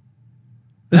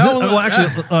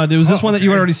 Was this one that you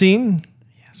had already seen?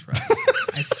 Yes, Russ.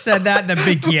 I said that in the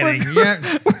beginning. We're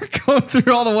going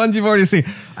through all the ones you've already seen.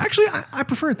 Actually, I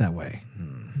prefer it that way.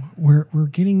 We're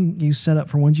getting you set up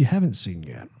for ones you haven't seen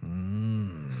yet.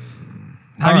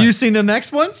 Have you seen the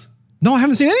next ones? No, I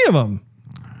haven't seen any of them.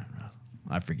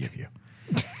 I forgive you.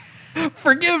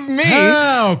 Forgive me.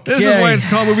 Okay. This is why it's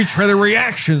called movie trailer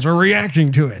reactions. We're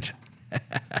reacting to it.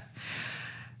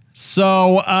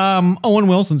 So Owen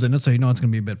Wilson's in it, so you know it's going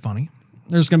to be a bit funny.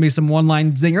 There's going to be some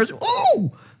one-line zingers.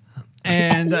 Ooh!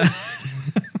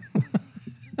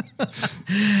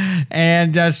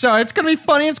 And so it's going to be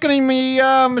funny. It's going to be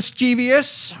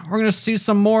mischievous. We're going to see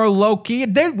some more Loki.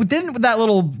 With that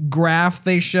little graph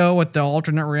they show with the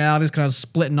alternate realities kind of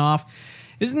splitting off.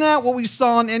 Isn't that what we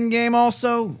saw in Endgame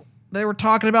also? They were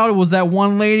talking about it. Was that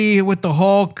one lady with the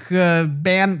Hulk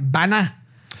banner?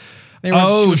 She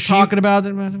was talking about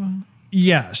it.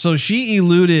 Yeah, so she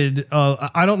eluded.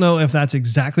 I don't know if that's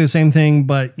exactly the same thing,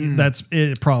 but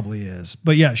it probably is.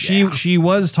 But yeah, she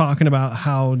was talking about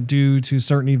how due to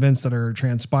certain events that are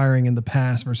transpiring in the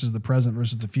past versus the present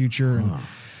versus the future, and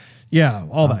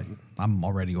all that. I'm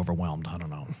already overwhelmed. I don't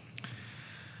know.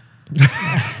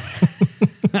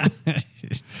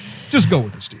 Just go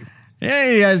with it, Steve.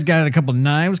 Yeah, you guys got a couple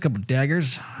knives, a couple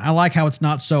daggers. I like how it's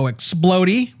not so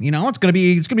explodey. You know, it's gonna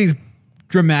be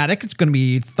dramatic. It's gonna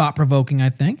be thought provoking. I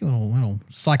think a little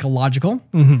psychological.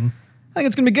 Mm-hmm. I think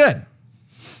it's gonna be good.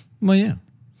 Well, yeah,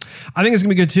 I think it's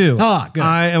gonna be good too. Good.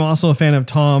 I am also a fan of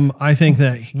Tom. I think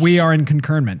that we are in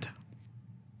concurrent.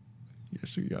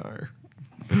 Yes, we are.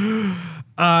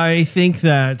 I think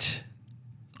that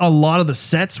a lot of the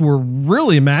sets were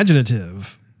really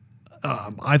imaginative.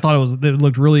 I thought it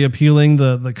looked really appealing.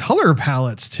 The color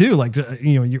palettes too. Like,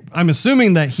 I'm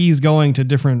assuming that he's going to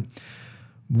different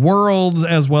worlds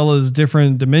as well as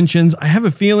different dimensions. I have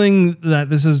a feeling that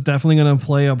this is definitely going to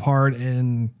play a part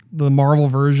in the Marvel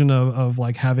version of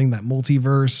like having that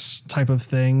multiverse type of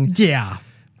thing. Yeah.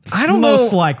 I don't know.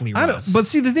 Most likely, but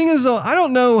see, the thing is, though, I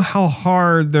don't know how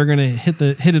hard they're going to hit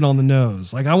it on the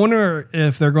nose. Like, I wonder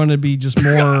if they're going to be just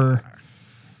more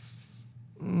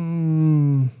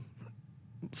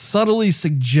subtly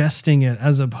suggesting it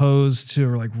as opposed to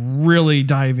like really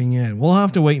diving in. We'll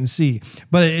have to wait and see.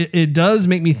 But it does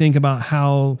make me think about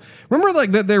how, remember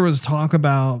like that there was talk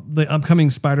about the upcoming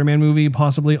Spider-Man movie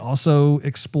possibly also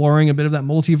exploring a bit of that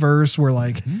multiverse where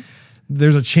like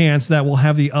there's a chance that we'll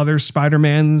have the other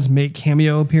Spider-Mans make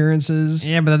cameo appearances.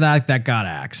 Yeah, but that got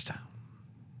axed.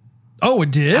 Oh,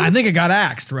 it did? I think it got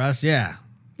axed, Russ. Yeah.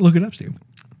 Look it up, Steve.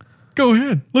 Go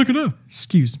ahead. Look it up.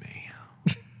 Excuse me.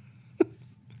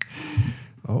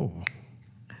 Oh.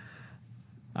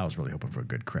 I was really hoping for a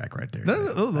good crack right there.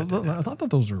 I thought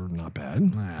those were not bad.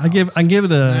 I give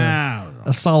it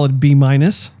a solid B-.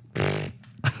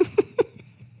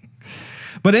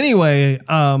 But anyway,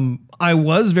 I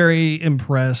was very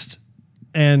impressed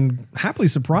and happily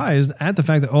surprised at the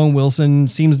fact that Owen Wilson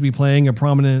seems to be playing a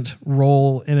prominent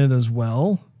role in it as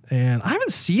well. And I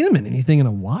haven't seen him in anything in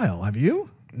a while. Have you?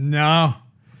 No,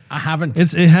 I haven't.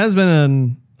 It has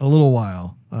been a little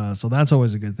while. So that's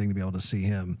always a good thing to be able to see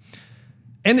him.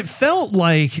 And it felt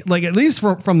like at least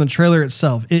from the trailer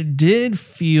itself, it did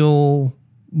feel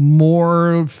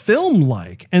more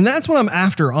film-like. And that's what I'm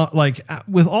after. Like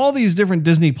with all these different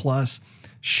Disney Plus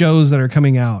shows that are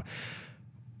coming out,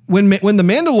 when The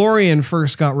Mandalorian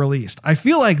first got released, I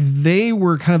feel like they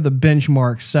were kind of the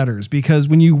benchmark setters, because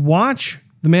when you watch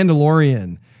The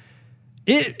Mandalorian,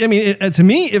 to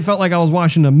me, it felt like I was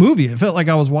watching a movie. It felt like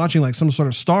I was watching like some sort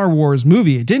of Star Wars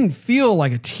movie. It didn't feel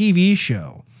like a TV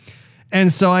show.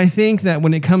 And so I think that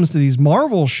when it comes to these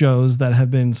Marvel shows that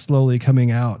have been slowly coming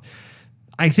out,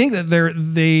 I think that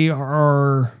they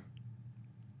are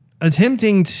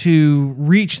attempting to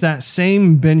reach that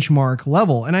same benchmark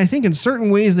level. And I think in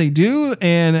certain ways they do,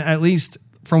 and at least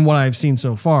from what I've seen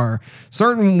so far,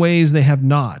 certain ways they have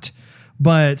not.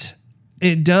 But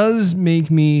it does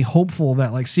make me hopeful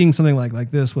that like seeing something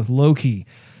like this with Loki,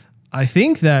 I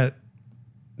think that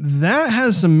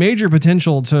has some major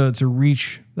potential to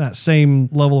reach that same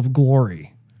level of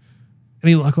glory.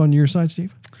 Any luck on your side,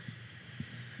 Steve?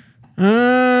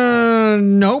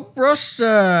 Nope, Russ.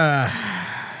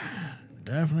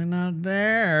 Definitely not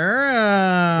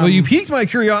there. Well, you piqued my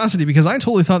curiosity because I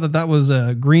totally thought that was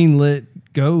a green-lit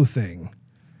go thing.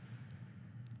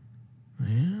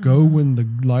 Yeah. Go when the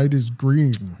light is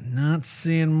green. Not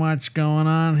seeing much going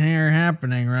on here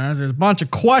happening, Russ. There's a bunch of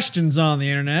questions on the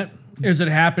internet. Is it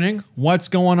happening? What's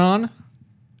going on?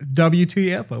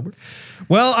 WTF, over.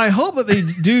 Well, I hope that they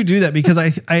do that because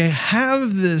I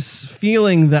have this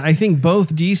feeling that I think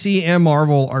both DC and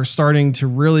Marvel are starting to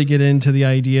really get into the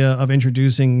idea of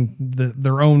introducing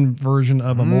their own version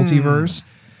of a multiverse.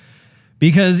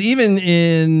 Because even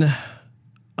in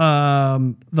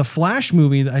the Flash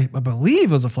movie, I believe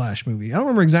it was a Flash movie. I don't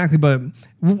remember exactly, but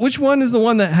which one is the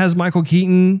one that has Michael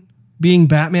Keaton being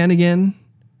Batman again?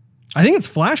 I think it's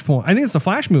Flashpoint. I think it's the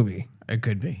Flash movie. It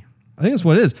could be. I think that's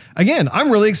what it is. Again, I'm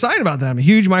really excited about that. I'm a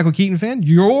huge Michael Keaton fan.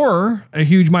 You're a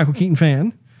huge Michael Keaton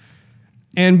fan.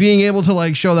 And being able to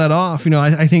like show that off,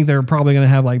 I think they're probably going to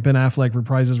have like Ben Affleck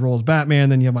reprise his role as Batman.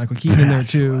 Then you have Michael Keaton in there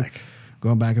too,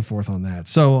 going back and forth on that.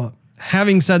 So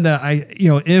having said that,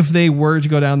 if they were to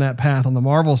go down that path on the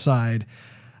Marvel side,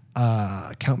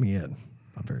 count me in.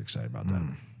 I'm very excited about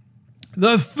that.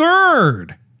 The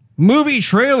third movie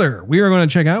trailer we are going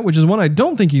to check out, which is one I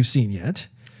don't think you've seen yet.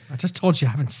 I just told you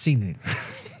I haven't seen it.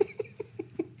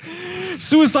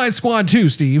 Suicide Squad 2,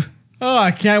 Steve. Oh,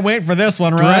 I can't wait for this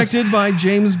one, Russ. Directed by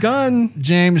James Gunn.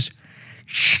 James.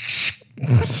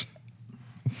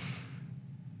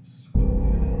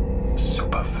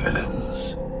 Super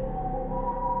villains.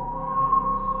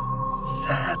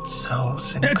 Sad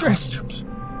souls in costumes.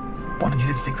 Wanting you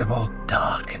to think they're all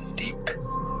dark and deep.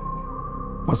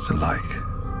 What's it like?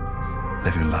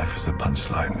 Live your life as a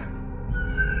punchline.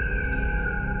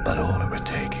 But all it would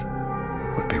take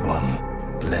would be one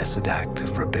blessed act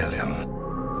of rebellion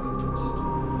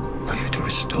for you to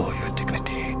restore your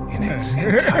dignity in its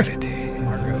entirety.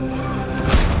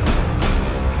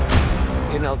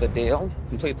 You know the deal.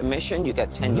 Complete the mission, you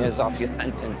get 10 years off your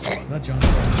sentence. That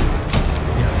Johnson.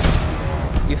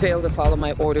 You fail to follow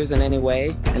my orders in any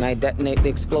way, and I detonate the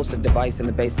explosive device in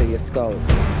the base of your skull.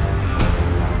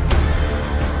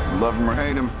 Love him or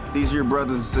hate him, these are your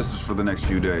brothers and sisters for the next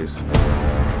few days.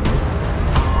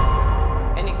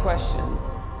 Any questions?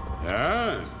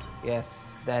 And?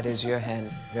 Yes, that is your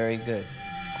hand. Very good.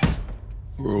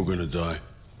 We're all gonna die.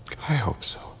 I hope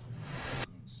so.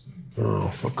 Oh,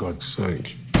 for God's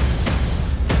sake.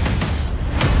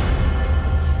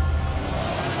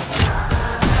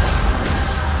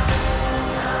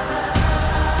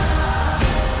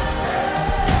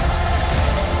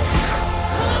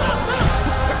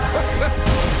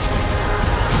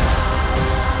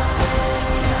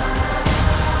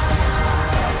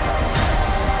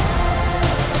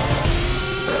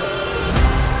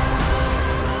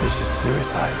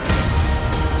 Suicide.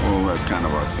 Well, that's kind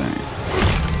of our thing.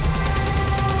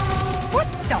 What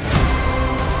the?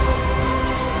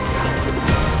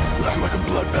 Nothing like a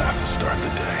bloodbath to start the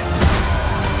day.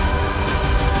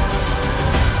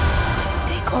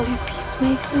 They call you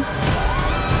Peacemaker?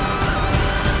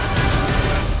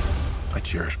 I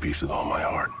cherish peace with all my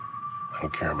heart. I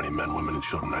don't care how many men, women, and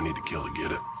children I need to kill to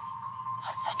get it.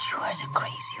 I thought you were the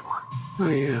crazy one. Oh,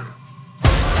 yeah.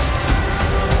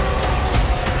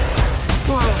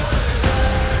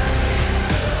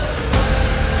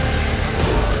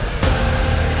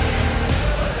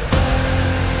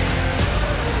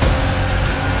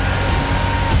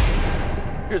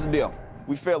 Here's the deal.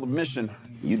 We fail the mission,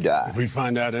 you die. If we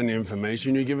find out any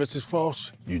information you give us is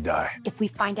false, you die. If we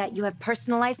find out you have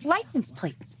personalized license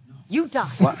plates, you die.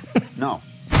 What? No.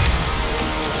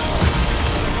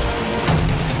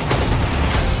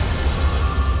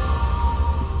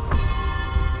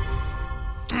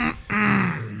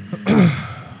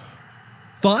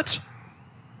 Thoughts?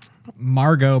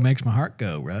 Margot makes my heart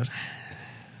go, Russ.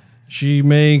 She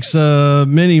makes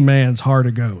many man's heart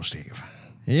a go, Steve.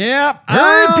 Yep.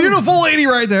 Very beautiful lady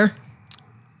right there.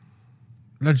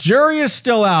 The jury is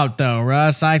still out, though,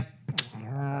 Russ.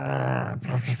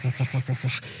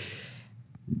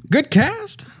 Good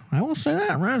cast. I will say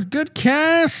that, Russ. Good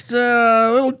cast.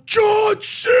 Little John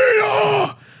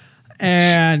Cena.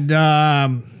 And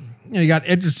You got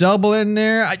Idris Elba in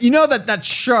there. You know that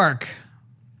shark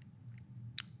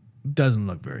doesn't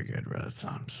look very good, Russ.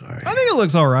 I'm sorry. I think it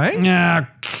looks all right. Yeah,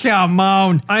 come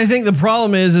on. I think the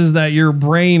problem is that your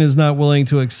brain is not willing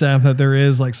to accept that there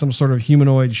is like some sort of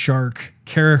humanoid shark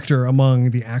character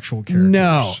among the actual characters.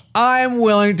 No, I'm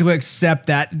willing to accept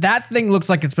that. That thing looks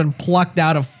like it's been plucked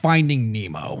out of Finding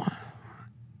Nemo.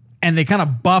 And they kind of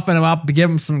buffing him up, give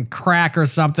him some crack or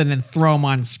something, and throw him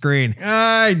on screen.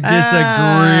 I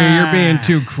disagree. You're being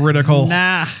too critical.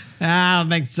 Nah, I don't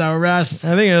think so, Russ.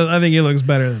 I think he looks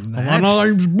better than that. My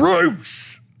name's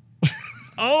Bruce.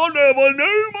 I'll never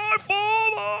knew my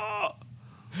father.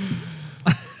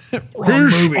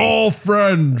 Fish all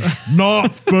friends,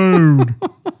 not food.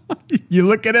 You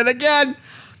look at it again.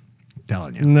 I'm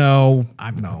telling you. No.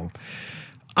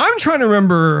 I'm trying to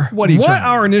remember what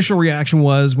our initial reaction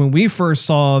was when we first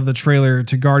saw the trailer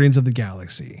to Guardians of the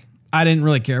Galaxy. I didn't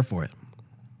really care for it.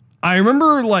 I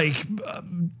remember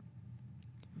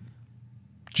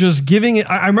just giving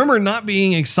it. I remember not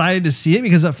being excited to see it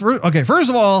because first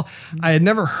of all, I had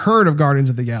never heard of Guardians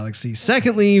of the Galaxy.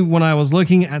 Secondly, when I was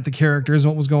looking at the characters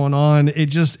and what was going on, it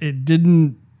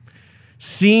didn't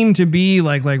seem to be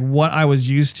like what I was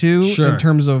used to in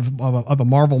terms of a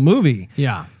Marvel movie.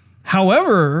 Yeah.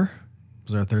 However,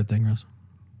 was there a third thing, Russ?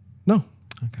 No.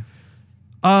 Okay.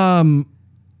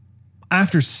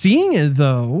 After seeing it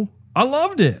though, I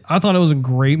loved it. I thought it was a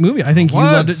great movie. I think you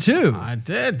loved it too. I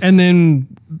did. And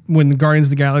then when the Guardians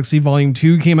of the Galaxy Volume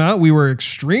 2 came out, we were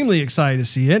extremely excited to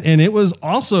see it. And it was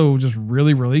also just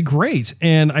really, really great.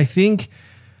 And I think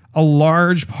a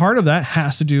large part of that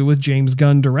has to do with James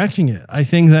Gunn directing it. I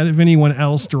think that if anyone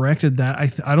else directed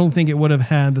that, I don't think it would have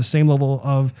had the same level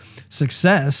of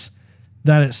success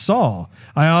that it saw.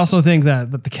 I also think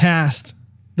that the cast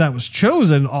that was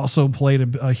chosen also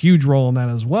played a huge role in that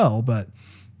as well. But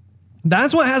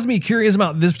that's what has me curious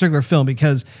about this particular film,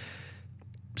 because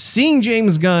seeing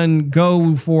James Gunn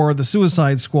go for the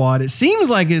Suicide Squad, it seems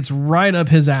like it's right up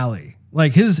his alley.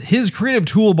 Like his creative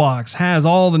toolbox has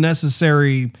all the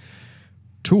necessary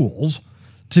tools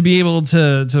to be able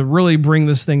to really bring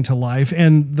this thing to life.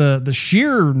 And the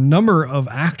sheer number of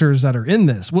actors that are in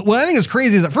this. What I think is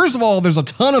crazy is that, first of all, there's a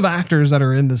ton of actors that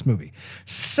are in this movie.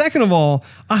 Second of all,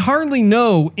 I hardly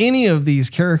know any of these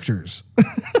characters.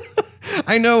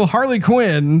 I know Harley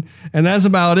Quinn, and that's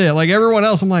about it. Like everyone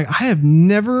else, I'm like, I have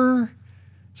never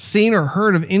seen or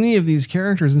heard of any of these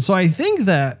characters. And so I think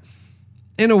that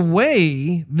in a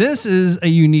way, this is a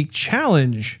unique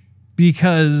challenge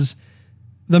because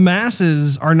the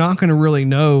masses are not going to really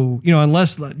know,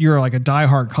 unless you're like a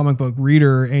diehard comic book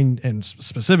reader and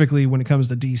specifically when it comes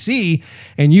to DC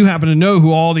and you happen to know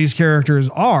who all these characters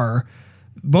are,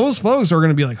 most folks are going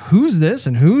to be like, who's this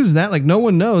and who's that? Like no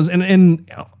one knows.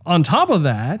 And on top of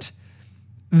that,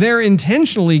 they're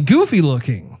intentionally goofy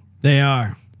looking. They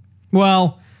are.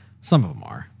 Well, some of them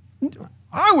are.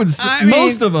 I would say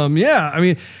most of them, yeah. I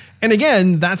mean, and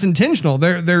again, that's intentional.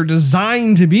 They're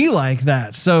designed to be like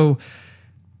that. So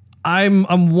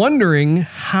I'm wondering,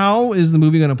 how is the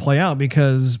movie going to play out?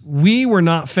 Because we were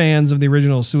not fans of the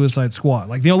original Suicide Squad.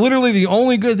 Like literally the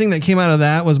only good thing that came out of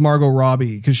that was Margot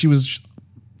Robbie, because she was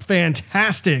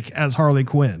fantastic as Harley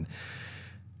Quinn.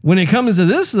 When it comes to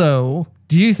this though,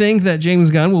 do you think that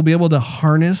James Gunn will be able to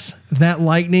harness that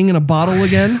lightning in a bottle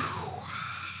again?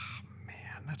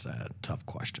 That's a tough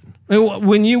question.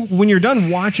 When you're done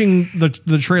watching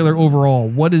the trailer overall,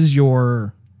 what is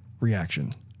your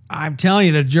reaction? I'm telling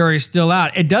you, the jury's still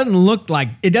out. It doesn't look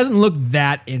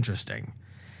that interesting.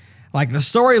 Like the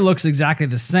story looks exactly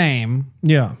the same.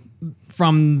 Yeah.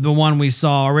 From the one we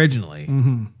saw originally,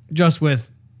 just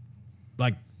with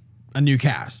like a new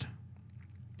cast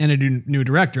and a new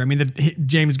director. I mean,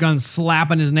 James Gunn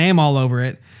slapping his name all over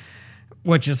it,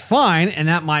 which is fine, and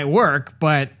that might work,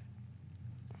 but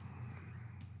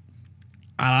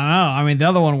I don't know. I mean, the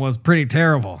other one was pretty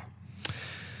terrible.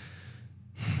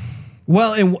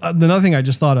 Well, and another thing I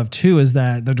just thought of too is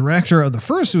that the director of the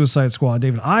first Suicide Squad,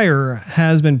 David Ayer,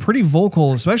 has been pretty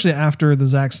vocal, especially after the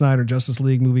Zack Snyder Justice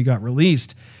League movie got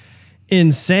released,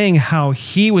 in saying how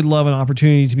he would love an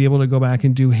opportunity to be able to go back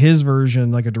and do his version,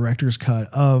 like a director's cut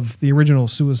of the original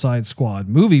Suicide Squad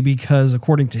movie, because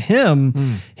according to him,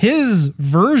 his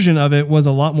version of it was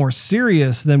a lot more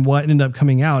serious than what ended up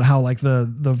coming out. How like the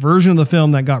version of the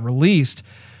film that got released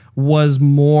was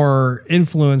more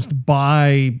influenced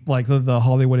by like the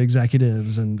Hollywood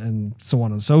executives and so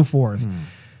on and so forth.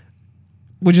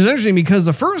 Which is interesting because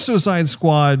the first Suicide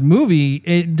Squad movie,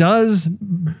 it does,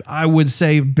 I would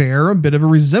say, bear a bit of a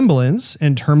resemblance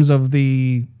in terms of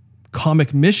the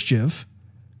comic mischief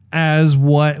as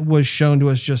what was shown to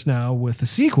us just now with the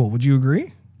sequel. Would you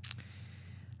agree?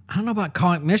 I don't know about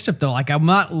Comic Mischief though. Like I'm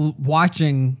not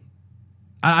watching.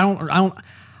 I don't.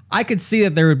 I could see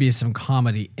that there would be some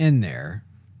comedy in there,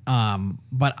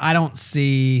 but I don't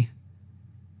see.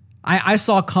 I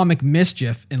saw Comic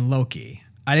Mischief in Loki.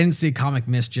 I didn't see Comic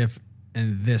Mischief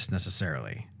in this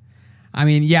necessarily. I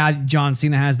mean, yeah, John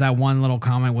Cena has that one little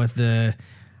comment with the,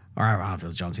 or I don't know if it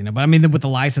was John Cena, but I mean with the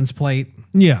license plate.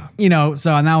 Yeah,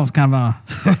 so and that was kind of a.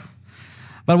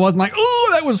 But it wasn't like,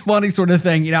 oh, that was funny sort of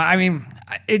thing. I mean,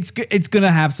 it's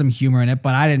gonna have some humor in it,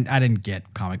 but I didn't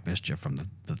get Comic Mischief from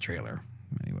the trailer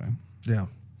anyway. Yeah.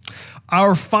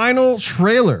 Our final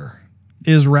trailer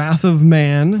is Wrath of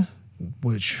Man,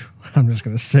 which I'm just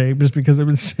gonna say just because I've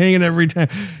been saying it every time.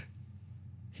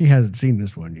 He hasn't seen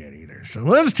this one yet either. So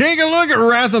let's take a look at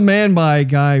Wrath of Man by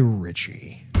Guy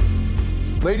Ritchie.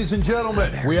 Ladies and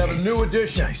gentlemen, we have a new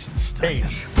addition. Jason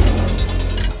Statham.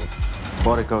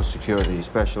 Portico Security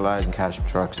specialize in cash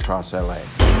trucks across LA.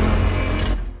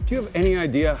 Do you have any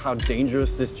idea how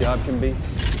dangerous this job can be?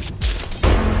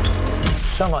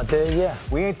 Some out there, yeah.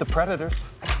 We ain't the predators,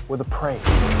 we're the prey.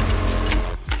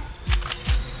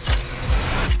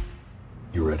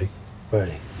 You ready?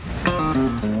 Ready.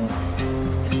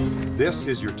 This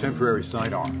is your temporary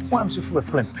sidearm. What happens if we're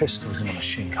pulling pistols in a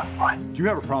machine gun fight? Do you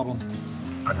have a problem?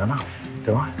 I don't know.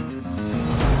 Do I?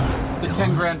 It's a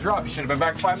 10 grand drop. You should have been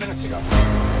back 5 minutes ago.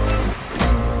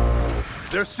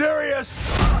 They're serious!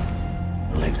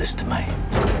 Leave this to me.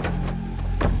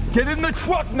 Get in the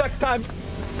truck next time!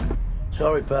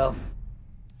 Sorry, pal.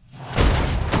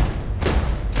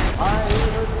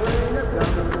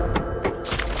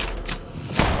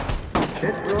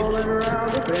 It's rolling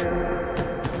around the bend,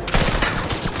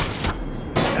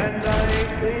 and I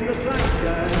ain't seen the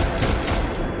sunshine.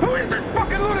 Who is this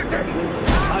fucking lunatic?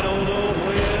 I don't know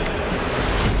when.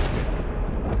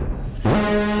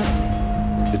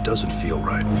 It doesn't feel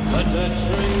right. But that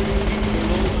train,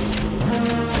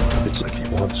 It's like he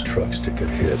wants trucks to get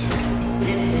hit.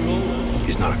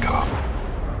 He's not a cop.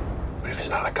 But if he's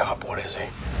not a cop, what is he?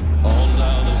 all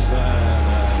down the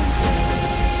side.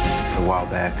 A while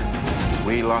back,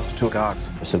 we lost 2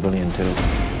 guards, a civilian too.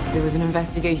 There was an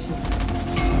investigation.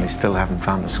 We still haven't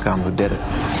found the scum who did it.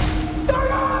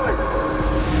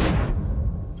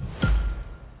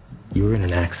 You were in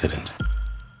an accident.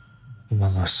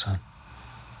 My son.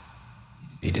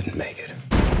 He didn't make it.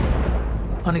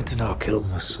 I need to know who killed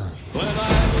my son.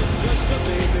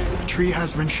 The tree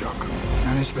has been shook,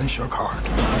 and it's been shook hard.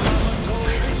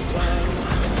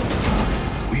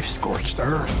 We've scorched the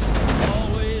earth.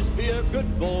 Always be a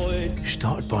good boy. You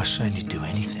started by saying you'd do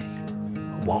anything.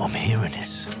 What I'm hearing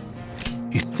is,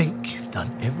 you think you've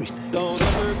done everything. Don't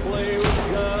ever play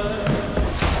with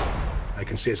guns. I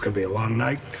can see it's gonna be a long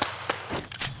night.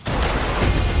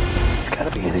 It's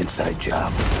gotta be an inside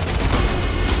job.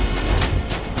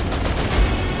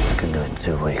 I can do it in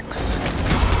 2 weeks.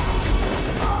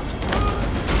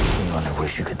 You only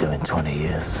wish you could do it in 20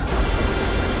 years.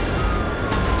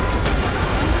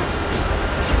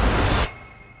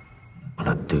 But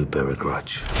I do bear a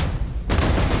grudge.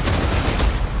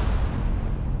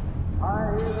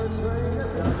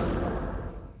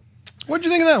 What'd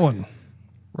you think of that one?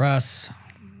 Russ.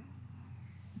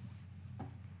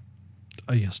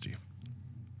 Yes, Steve.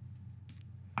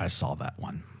 I saw that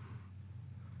one.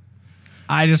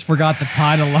 I just forgot the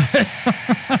title of it.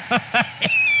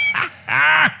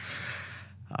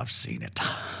 I've seen it.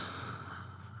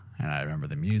 And I remember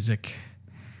the music.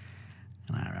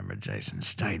 And I remember Jason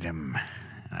Statham.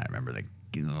 And I remember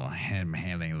him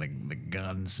handling the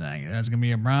gun saying, "That's going to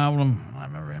be a problem." I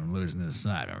remember him losing his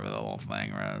sight. I remember the whole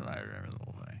thing. Right? I remember the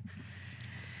whole thing.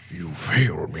 You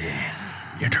failed me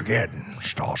yet again,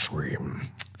 Starscream.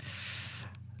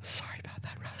 Sorry about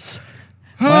that, Russ.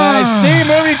 When I see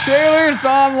movie trailers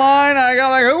online, I go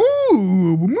like,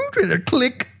 ooh, movie trailer,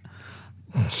 click.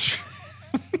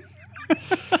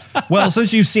 Well,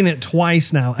 since you've seen it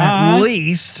twice now, at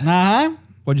least,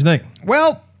 what'd you think?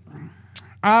 Well,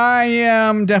 I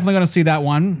am definitely going to see that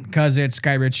one because it's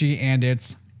Guy Ritchie and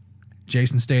it's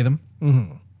Jason Statham.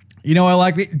 Mm-hmm. You know, I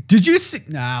like it. Did you see?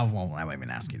 Nah, well, I won't even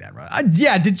ask you that, right?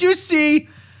 Yeah, did you see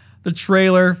the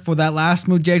trailer for that last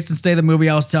Jason Statham movie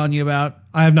I was telling you about?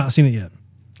 I have not seen it yet.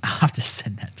 I'll have to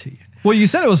send that to you. Well, you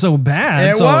said it was so bad.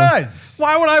 It was.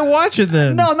 Why would I watch it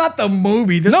then? No, not the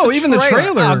movie. Even the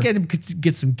trailer. I'll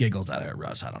get some giggles out of it,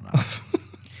 Russ. I don't know.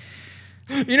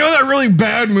 You know that really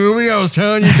bad movie I was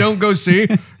telling you don't go see?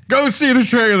 Go see the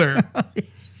trailer.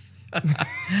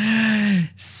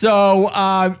 So,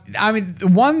 I mean,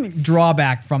 one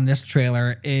drawback from this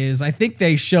trailer is I think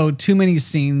they showed too many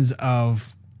scenes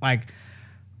of like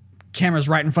camera's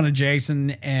right in front of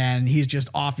Jason and he's just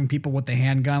offing people with the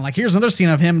handgun. Like, here's another scene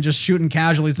of him just shooting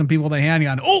casually some people with a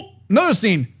handgun. Oh, another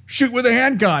scene, shoot with a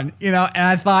handgun, you know? And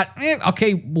I thought,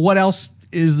 okay, what else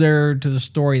is there to the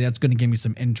story that's going to give me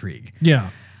some intrigue? Yeah.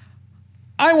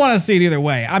 I want to see it either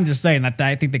way. I'm just saying that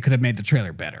I think they could have made the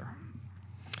trailer better.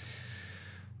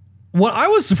 What I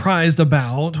was surprised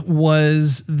about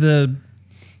was the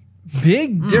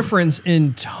big difference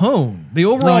in tone, the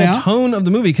overall tone of the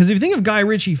movie. Because if you think of Guy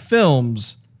Ritchie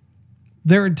films,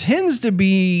 there tends to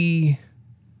be,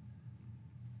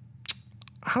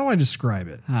 how do I describe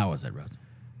it? How was it, Rose?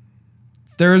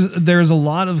 There's a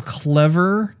lot of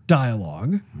clever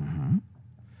dialogue. Mm-hmm.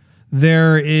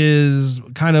 There is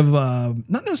kind of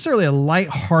not necessarily a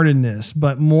lightheartedness,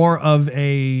 but more of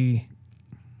a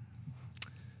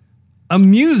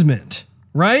amusement,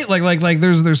 right? Like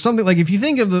there's something, like if you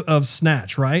think of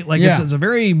Snatch, right? Like it's a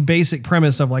very basic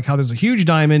premise of like how there's a huge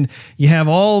diamond, you have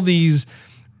all these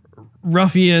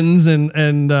ruffians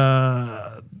and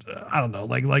I don't know,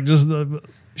 like just the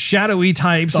shadowy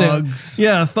types, thugs,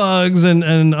 thugs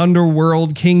and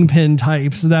underworld kingpin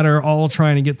types that are all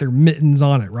trying to get their mittens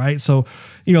on it, right? So,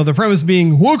 you know, the premise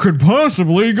being, what could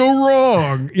possibly go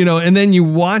wrong? You know, and then you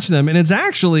watch them and it's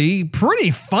actually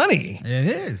pretty funny. It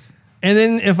is. And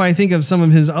then if I think of some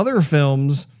of his other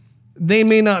films, they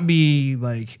may not be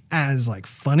like as like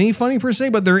funny per se,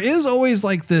 but there is always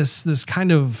like this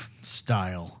kind of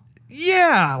style.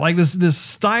 Yeah, like this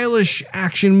stylish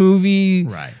action movie,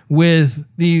 right, with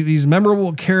these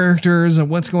memorable characters and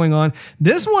what's going on.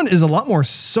 This one is a lot more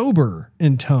sober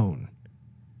in tone.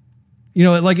 You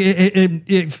know, like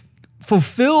it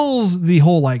fulfills the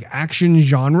whole like action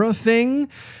genre thing,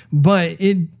 but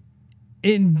it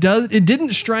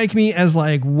didn't strike me as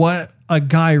like what a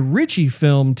Guy Ritchie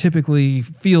film typically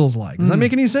feels like. Does that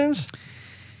make any sense?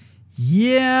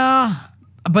 Yeah,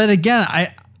 but again,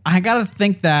 I gotta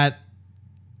think that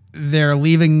they're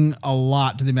leaving a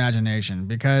lot to the imagination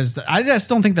because I just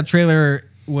don't think the trailer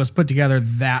was put together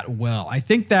that well. I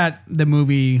think that the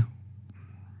movie,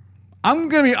 I'm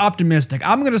going to be optimistic.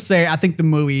 I'm going to say I think the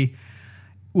movie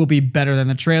will be better than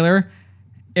the trailer.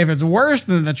 If it's worse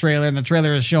than the trailer and the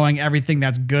trailer is showing everything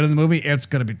that's good in the movie, it's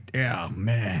going to be, oh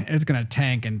man, it's going to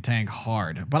tank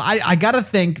hard. But I got to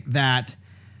think that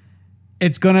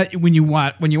it's gonna, when you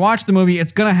watch the movie,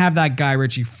 it's gonna have that Guy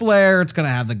Ritchie flair. It's gonna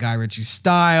have the Guy Ritchie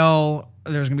style.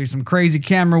 There's gonna be some crazy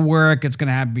camera work. It's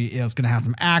gonna have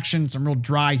some action, some real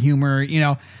dry humor. You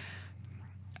know,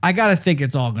 I gotta think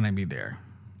it's all gonna be there.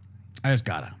 I just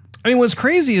gotta. I mean, what's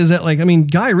crazy is that, like, I mean,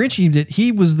 Guy Ritchie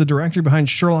he was the director behind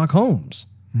Sherlock Holmes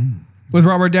with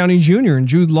Robert Downey Jr. and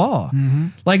Jude Law. Mm-hmm.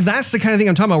 Like, that's the kind of thing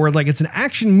I'm talking about, where like it's an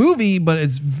action movie, but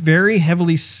it's very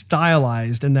heavily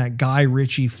stylized in that Guy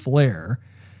Ritchie flair.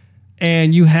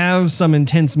 And you have some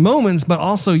intense moments, but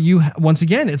also once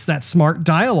again, it's that smart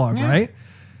dialogue, right?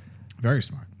 Very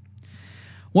smart.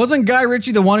 Wasn't Guy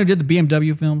Ritchie the one who did the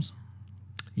BMW films?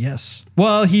 Yes.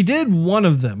 Well, he did one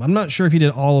of them. I'm not sure if he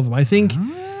did all of them. I think,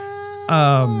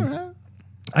 I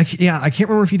can't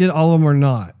remember if he did all of them or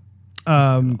not.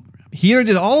 He either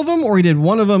did all of them or he did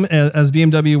one of them as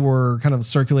BMW were kind of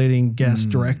circulating guest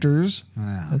directors.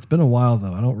 Yeah. It's been a while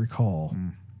though. I don't recall.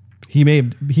 He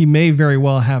may very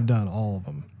well have done all of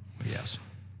them. Yes.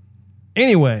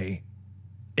 Anyway,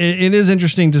 it is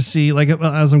interesting to see, like,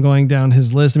 as I'm going down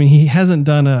his list, I mean, he hasn't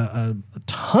done a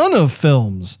ton of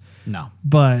films. No.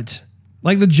 But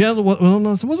like no,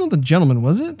 it wasn't The Gentleman,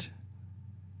 was it?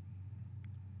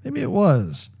 Maybe it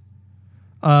was.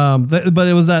 But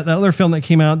it was that other film that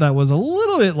came out that was a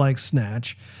little bit like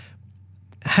Snatch,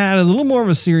 had a little more of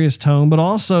a serious tone, but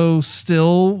also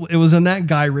still it was in that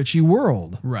Guy Ritchie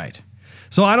world. Right.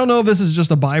 So I don't know if this is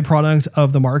just a byproduct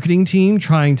of the marketing team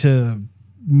trying to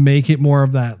make it more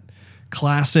of that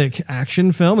classic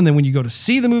action film. And then when you go to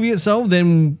see the movie itself,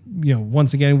 then, you know,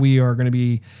 once again, we are going to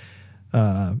be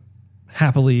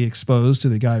happily exposed to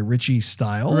the Guy Ritchie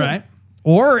style. Right.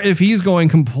 Or if he's going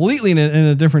completely in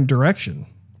a different direction.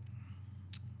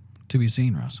 To be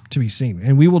seen, Russ. To be seen.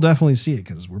 And we will definitely see it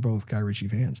because we're both Guy Ritchie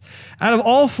fans. Out of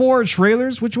all 4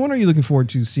 trailers, which one are you looking forward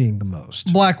to seeing the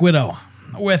most? Black Widow.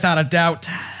 Without a doubt.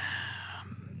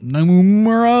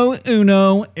 Numero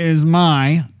uno is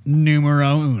my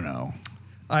numero uno.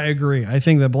 I agree. I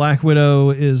think that Black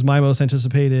Widow is my most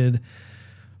anticipated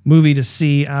movie to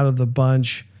see out of the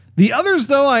bunch. The others,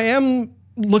 though, I am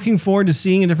looking forward to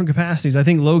seeing in different capacities. I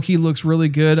think Loki looks really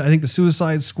good. I think the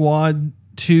Suicide Squad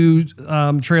 2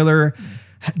 trailer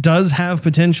does have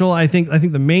potential. I think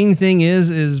the main thing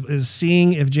is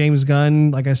seeing if James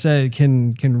Gunn, like I said,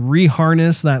 can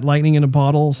reharness that lightning in a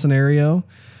bottle scenario.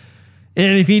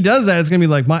 And if he does that, it's gonna be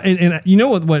like and you know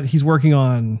what he's working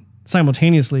on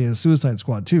simultaneously as Suicide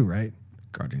Squad 2, right?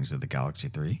 Guardians of the Galaxy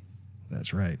 3.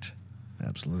 That's right.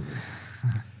 Absolutely.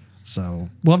 So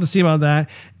we'll have to see about that.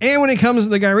 And when it comes to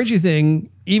the Guy Ritchie thing,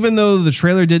 even though the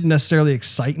trailer didn't necessarily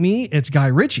excite me, it's Guy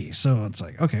Ritchie. So it's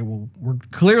like, okay, well, we're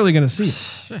clearly going to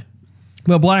see it.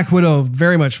 But Black Widow,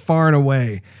 very much far and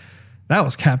away, that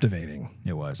was captivating.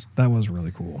 It was. That was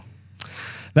really cool.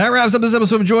 That wraps up this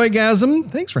episode of Joygasm.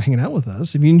 Thanks for hanging out with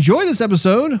us. If you enjoyed this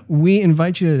episode, we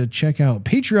invite you to check out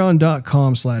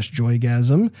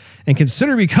patreon.com/joygasm and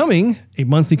consider becoming a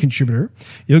monthly contributor.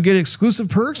 You'll get exclusive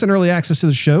perks and early access to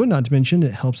the show, not to mention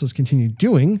it helps us continue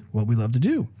doing what we love to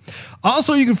do.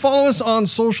 Also, you can follow us on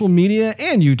social media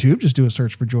and YouTube. Just do a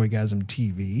search for Joygasm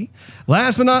TV.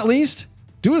 Last but not least,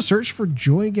 do a search for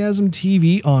Joygasm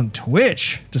TV on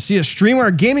Twitch to see us stream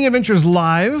our gaming adventures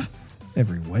live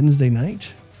every Wednesday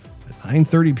night.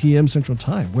 9:30 p.m. Central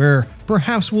Time, where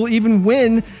perhaps we'll even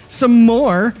win some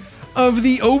more of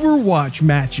the Overwatch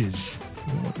matches.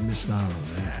 You don't want to miss out on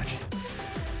that.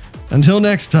 Until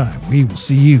next time, we will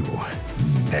see you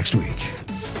next week.